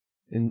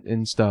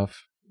and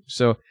stuff.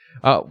 So,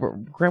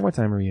 Grant, what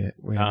time are you at?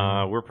 Wait,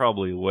 We're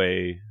probably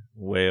way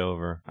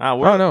over.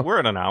 no. We're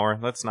at an hour.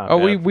 That's not oh,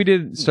 bad. we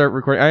did start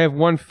recording. I have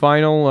one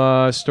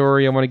final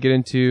story I want to get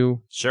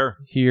into Sure.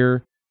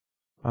 here.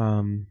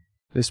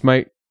 This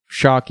might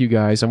shock you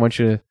guys. I want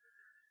you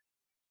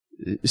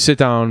to sit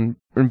down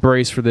and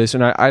brace for this.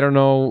 And I don't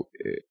know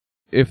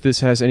if this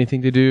has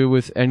anything to do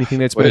with anything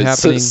that's been Wait,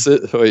 happening.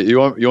 wait, you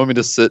want me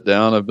to sit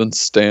down? I've been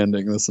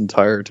standing this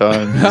entire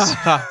time. Just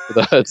with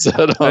the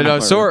headset on. I know.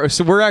 So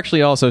we're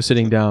actually also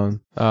sitting down.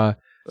 So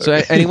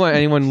Okay.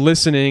 anyone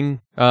listening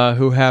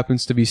who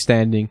happens to be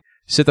standing,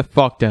 sit the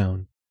fuck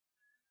down.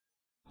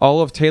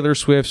 All of Taylor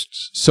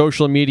Swift's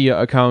social media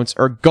accounts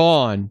are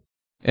gone,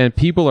 and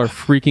people are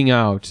freaking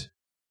out.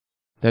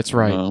 That's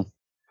right. No.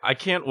 I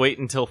can't wait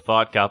until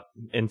Thought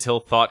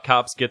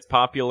Cops gets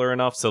popular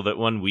enough so that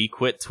when we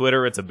quit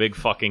Twitter, it's a big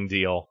fucking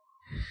deal.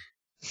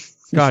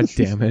 God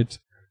damn it.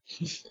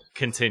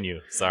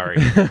 Continue. Sorry.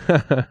 This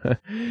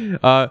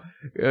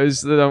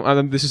is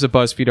a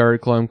BuzzFeed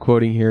article I'm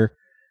quoting here.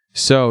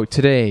 So,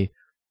 today,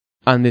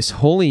 on this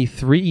holy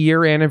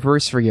 3-year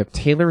anniversary of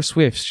Taylor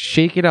Swift's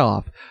Shake It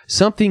Off,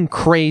 something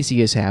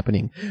crazy is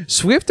happening.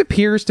 Swift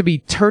appears to be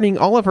turning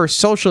all of her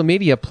social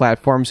media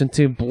platforms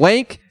into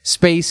blank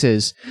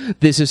spaces.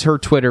 This is her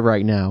Twitter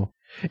right now.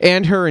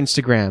 And her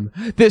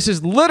Instagram. This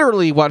is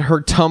literally what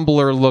her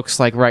Tumblr looks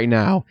like right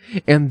now.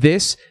 And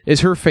this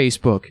is her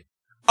Facebook.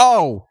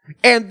 Oh,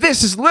 and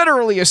this is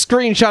literally a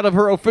screenshot of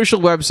her official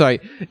website.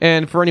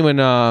 And for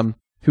anyone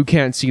who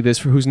can't see this,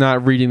 who's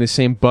not reading the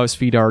same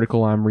BuzzFeed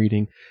article I'm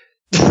reading,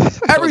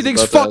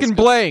 everything's about to fucking ask.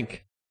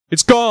 blank.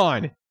 It's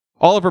gone.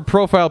 All of her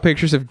profile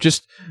pictures have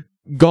just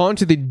gone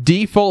to the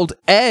default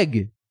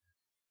egg.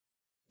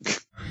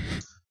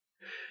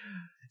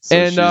 So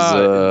And,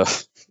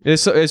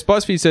 she's, As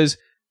BuzzFeed says,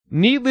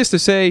 needless to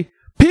say,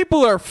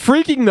 people are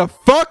freaking the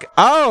fuck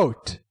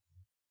out.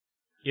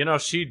 You know,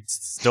 she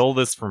stole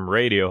this from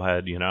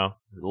Radiohead, you know?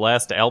 The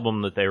last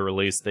album that they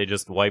released, they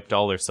just wiped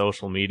all their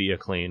social media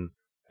clean.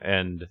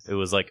 And it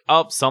was like,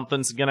 oh,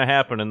 something's gonna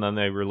happen, and then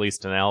they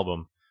released an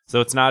album. So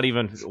it's not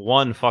even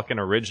one fucking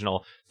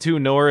original. Two,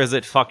 nor is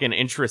it fucking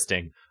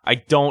interesting. I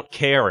don't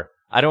care.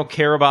 I don't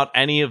care about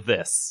any of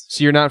this.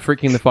 So you're not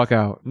freaking the fuck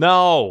out.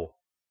 No!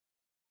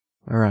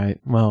 All right.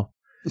 Well,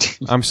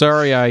 I'm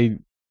sorry I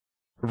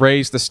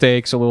raised the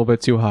stakes a little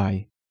bit too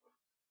high.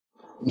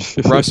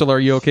 Russell, are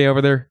you okay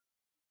over there?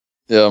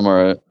 yeah, I'm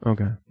alright.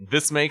 Okay.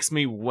 This makes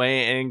me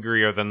way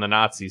angrier than the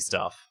Nazi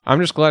stuff. I'm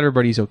just glad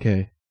everybody's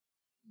okay.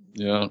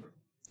 Yeah,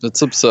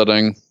 it's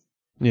upsetting.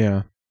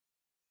 Yeah.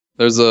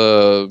 It's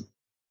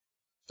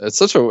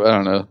such a, I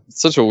don't know,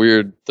 it's such a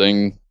weird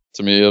thing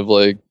to me of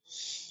like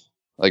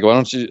why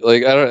don't you,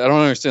 like, I don't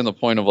understand the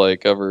point of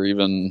like ever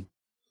even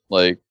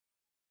like,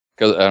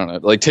 cause I don't know,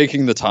 like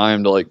taking the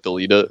time to like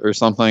delete it or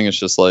something. It's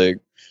just like,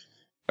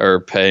 or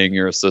paying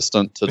your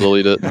assistant to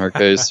delete it in her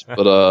case.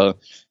 But,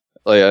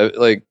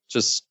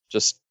 just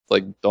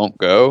like don't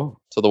go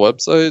to the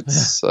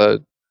websites.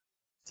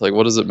 It's like,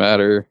 what does it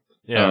matter?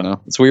 I Yeah. don't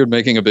know. It's weird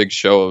making a big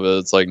show of it.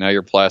 It's like now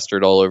you're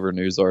plastered all over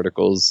news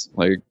articles.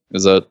 Like,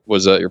 was that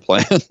your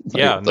plan? Like,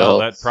 Yeah, what the no, hell?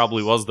 that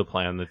probably was the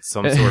plan. That's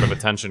some sort of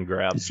attention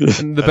grab.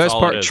 And the That's best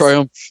all part, it is.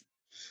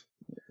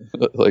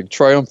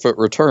 triumphant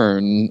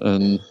return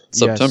in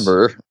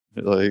September,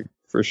 like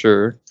for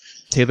sure.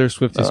 Taylor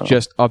Swift has Oh.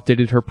 just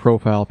updated her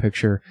profile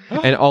picture.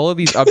 And all of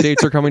these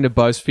updates are coming to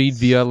BuzzFeed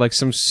via like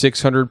some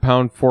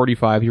 600-pound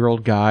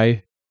 45-year-old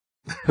guy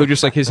who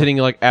just like is hitting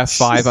like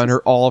F5 on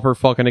all of her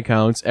fucking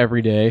accounts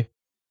every day.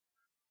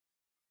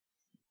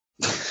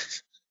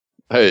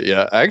 Hey,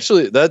 yeah,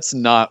 actually, that's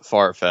not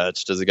far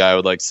fetched. As a guy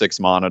with like 6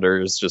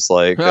 monitors, just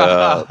like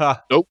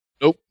nope.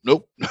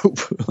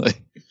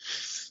 Like,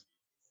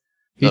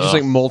 He's just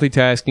like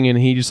multitasking, and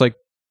he just like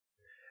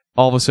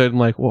all of a sudden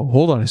like, whoa,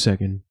 hold on a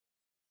second.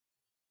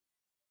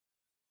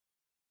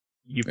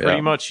 You Yeah.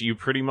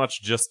 pretty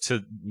much just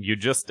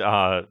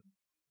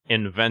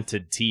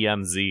invented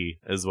TMZ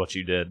is what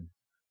you did.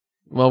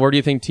 Well, where do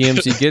you think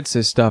TMZ gets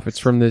this stuff? It's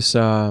from this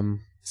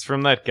It's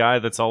from that guy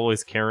that's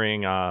always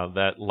carrying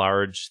that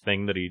large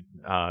thing that he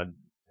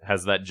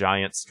has that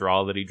giant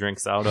straw that he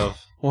drinks out of.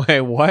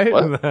 Wait, what?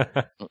 What?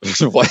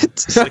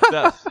 What?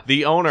 Like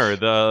the owner,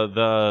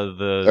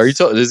 the Are you?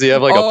 Does he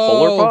have like a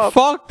polar pop?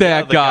 Fuck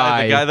that the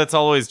guy that's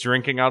always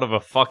drinking out of a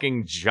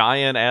fucking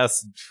giant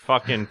ass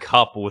fucking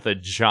cup with a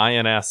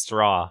giant ass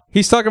straw.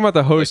 He's talking about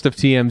the host of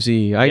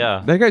TMZ.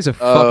 Yeah. That guy's a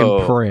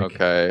fucking prick.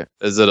 Okay.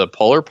 Is it a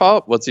polar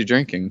pop? What's he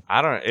drinking?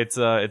 I don't. It's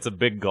a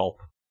big gulp.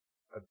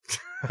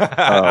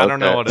 I don't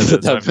know what it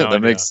is. I have no that idea.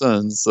 makes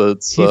sense.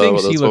 That's, He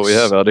thinks that's he what we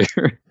looks- have out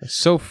here.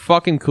 So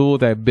fucking cool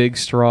with that big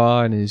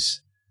straw and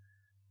his.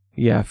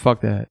 Yeah,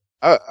 fuck that.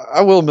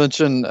 I will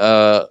mention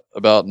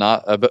about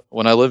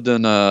when I lived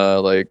in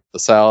like the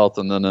South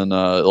and then in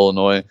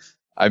Illinois,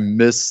 I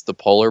miss the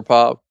polar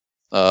pop.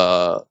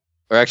 Or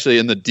actually,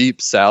 in the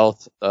deep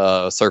South,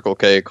 Circle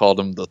K called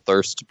him the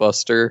Thirst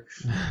Buster,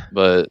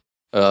 but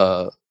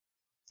I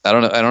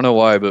don't know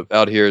why, but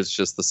out here it's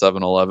just the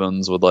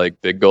 7-Elevens with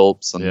like big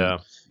gulps and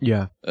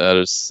Yeah.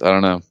 I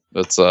don't know.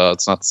 It's not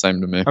the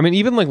same to me. I mean,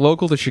 even like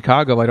local to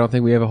Chicago, I don't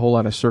think we have a whole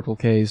lot of Circle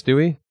K's, do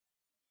we?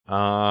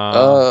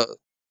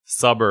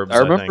 Suburbs. I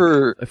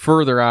remember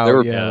Further out, They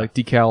were- yeah, like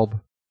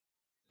DeKalb.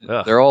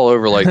 they're all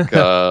over like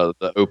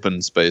the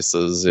open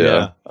spaces.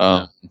 Yeah.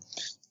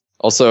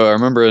 Also, I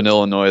remember in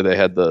Illinois they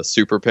had the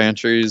super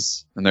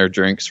pantries, and their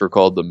drinks were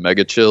called the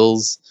Mega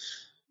Chills.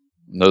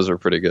 And those were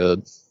pretty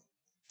good.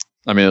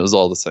 I mean, it was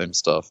all the same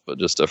stuff, but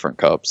just different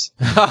cups.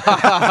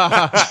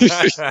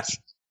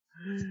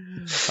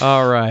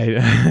 All right.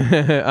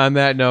 On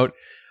that note,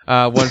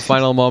 one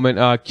final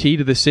moment. Key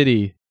to the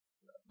City.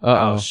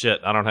 Oh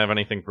shit! I don't have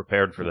anything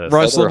prepared for this.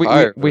 Russell,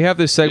 Better we have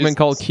this segment Jesus.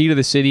 called Key to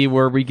the City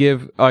where we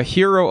give a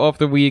hero of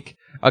the week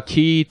a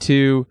key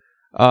to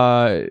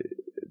the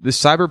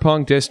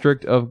cyberpunk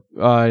district of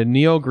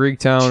Neo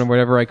Greektown or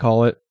whatever I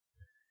call it.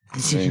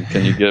 I mean,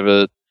 can you give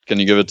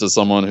it to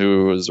someone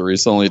who was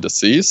recently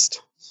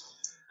deceased?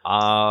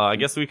 I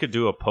guess we could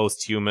do a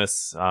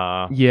posthumous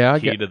Yeah,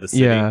 key to the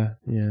city.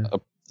 Yeah.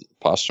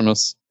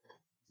 Posthumous?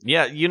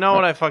 Yeah, you know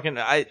what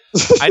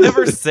I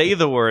never say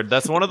the word.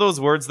 That's one of those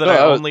words that No, I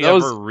that only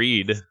was- ever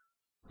read.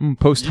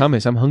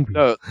 Posthumous. I'm hungry.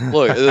 No,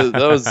 look, that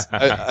was.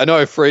 I know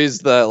I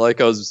phrased that like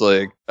I was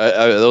like.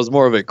 That was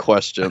more of a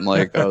question.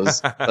 Like I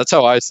was. That's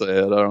how I say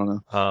it. I don't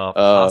know.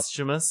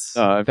 Posthumous.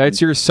 No, I mean,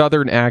 That's your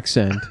southern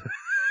accent.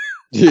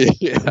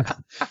 yeah.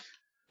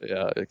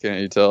 Can't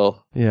you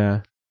tell?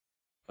 Yeah.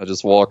 I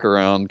just walk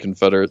around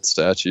Confederate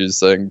statues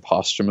saying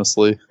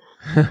posthumously.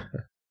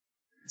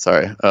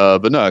 Sorry,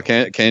 but no.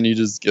 Can you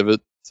just give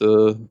it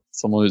to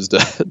someone who's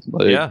dead?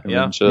 Like, Yeah, I mean,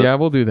 yeah. shit. Yeah,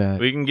 we'll do that.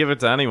 We can give it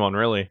to anyone,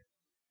 really.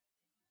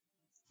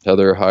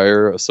 Heather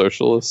Heyer, a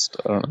socialist,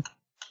 I don't know,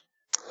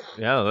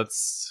 Yeah,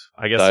 that's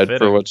I guess died fitting.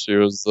 for what she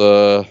was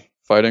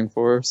fighting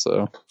for.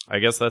 So I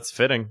guess that's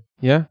fitting.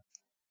 Yeah.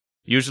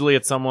 Usually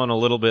it's someone a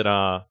little bit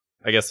I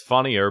guess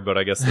funnier, but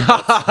I guess well,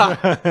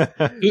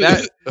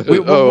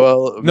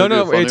 No, maybe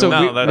no, a funny it's a-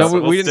 one. no, that's, we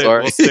we'll, didn't- stick,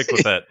 Sorry. we'll stick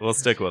with it. We'll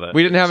stick with it.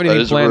 We didn't have That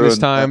anything is planned this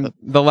ruined. time.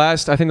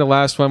 I think the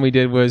last one we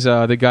did was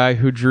the guy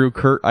who drew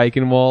Kurt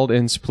Eichenwald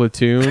in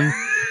Splatoon,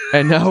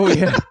 and now we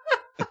have.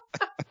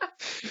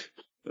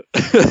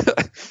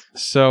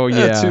 So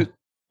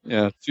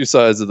yeah. Two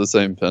sides of the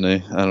same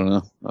penny. I don't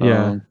know.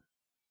 Yeah.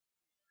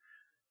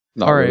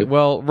 Not All right. really.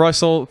 Well,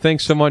 Russell,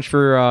 thanks so much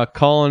for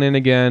calling in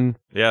again,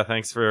 Yeah,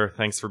 thanks for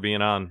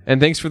being on.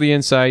 and thanks for the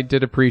insight.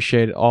 Did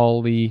appreciate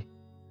all the.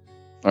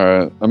 All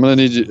right. I'm gonna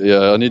need you.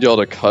 Yeah, I need y'all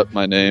to cut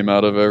my name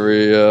out of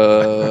every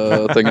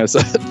thing I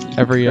said.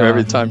 Every, Or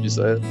every time you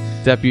say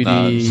it. Deputy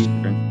Nah, it's just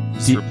kidding.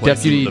 Just replace it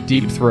Deputy with a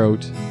Deep beep.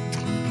 Throat.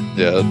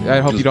 Yeah. I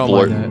hope you just don't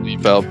blurt mind that.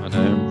 Beep out my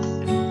name.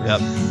 Yep.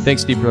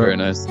 Thanks, Deep Very Throat.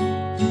 nice.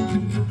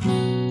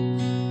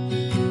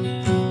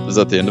 Is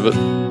that the end of it?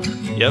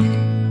 Yep.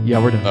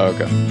 Yeah, we're done. Oh,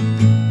 okay.